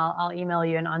email and I'll email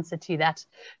you an answer to that.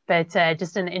 But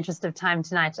just in the interest of time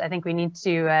tonight, I think we need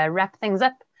to wrap things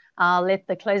up. I'll let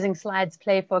the closing slides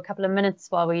play for a couple of minutes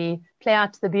while we play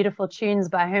out the beautiful tunes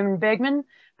by Herman Bergman.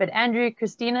 But Andrew,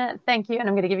 Christina, thank you. And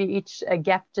I'm going to give you each a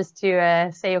gap just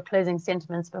to say your closing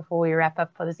sentiments before we wrap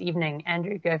up for this evening.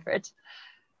 Andrew, go for it.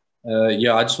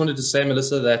 Yeah, I just wanted to say,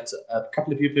 Melissa, that a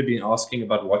couple of people have been asking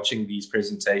about watching these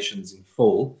presentations in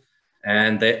full.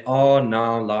 And they are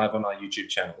now live on our YouTube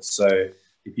channel. So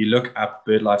if you look up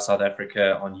BirdLife South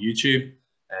Africa on YouTube,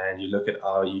 and you look at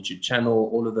our YouTube channel,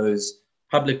 all of those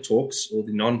public talks or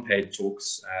the non-paid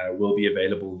talks will be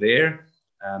available there.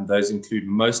 Those include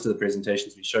most of the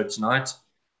presentations we showed tonight.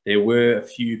 There were a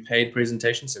few paid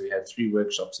presentations, so we had 3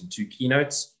 workshops and 2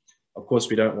 keynotes. Of course,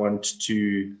 we don't want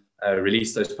to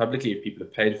release those publicly if people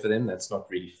have paid for them. That's not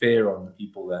really fair on the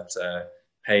people that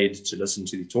paid to listen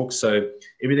to the talks. So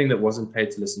everything that wasn't paid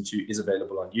to listen to is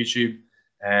available on YouTube.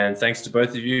 And thanks to both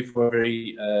of you for a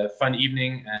very fun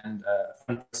evening and a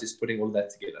fun process putting all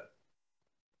that together.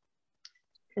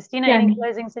 Christina, any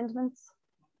closing sentiments?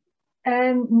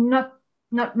 Not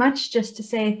much, just to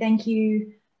say thank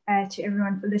you to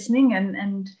everyone for listening,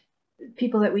 and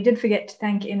people that we did forget to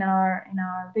thank in our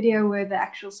video were the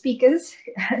actual speakers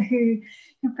who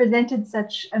presented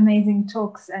such amazing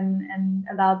talks and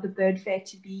allowed the Bird Fair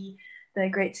to be the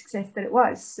great success that it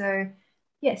was. So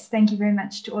yes, thank you very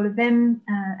much to all of them,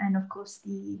 and of course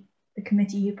the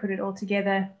committee who put it all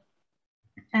together.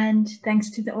 And thanks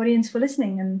to the audience for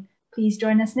listening, and please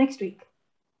join us next week.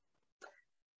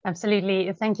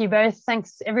 Absolutely. Thank you both.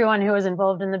 Thanks everyone who was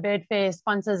involved in the Bird Fair,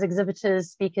 sponsors,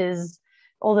 exhibitors, speakers,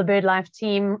 all the BirdLife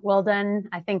team. Well done.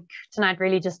 I think tonight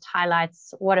really just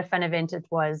highlights what a fun event it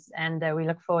was, and we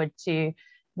look forward to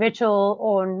virtual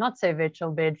or not so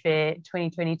virtual Bird Fair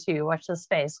 2022. Watch this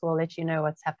space. We'll let you know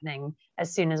what's happening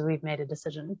as soon as we've made a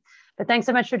decision. But thanks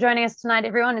so much for joining us tonight,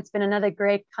 everyone. It's been another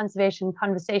great Conservation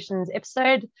Conversations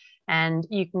episode, and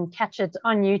you can catch it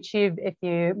on YouTube if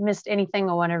you missed anything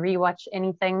or want to rewatch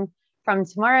anything from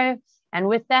tomorrow. And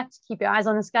with that, keep your eyes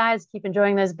on the skies, keep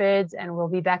enjoying those birds, and we'll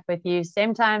be back with you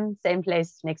same time, same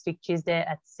place next week, Tuesday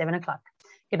at 7 o'clock.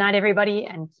 Good night, everybody,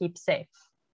 and keep safe.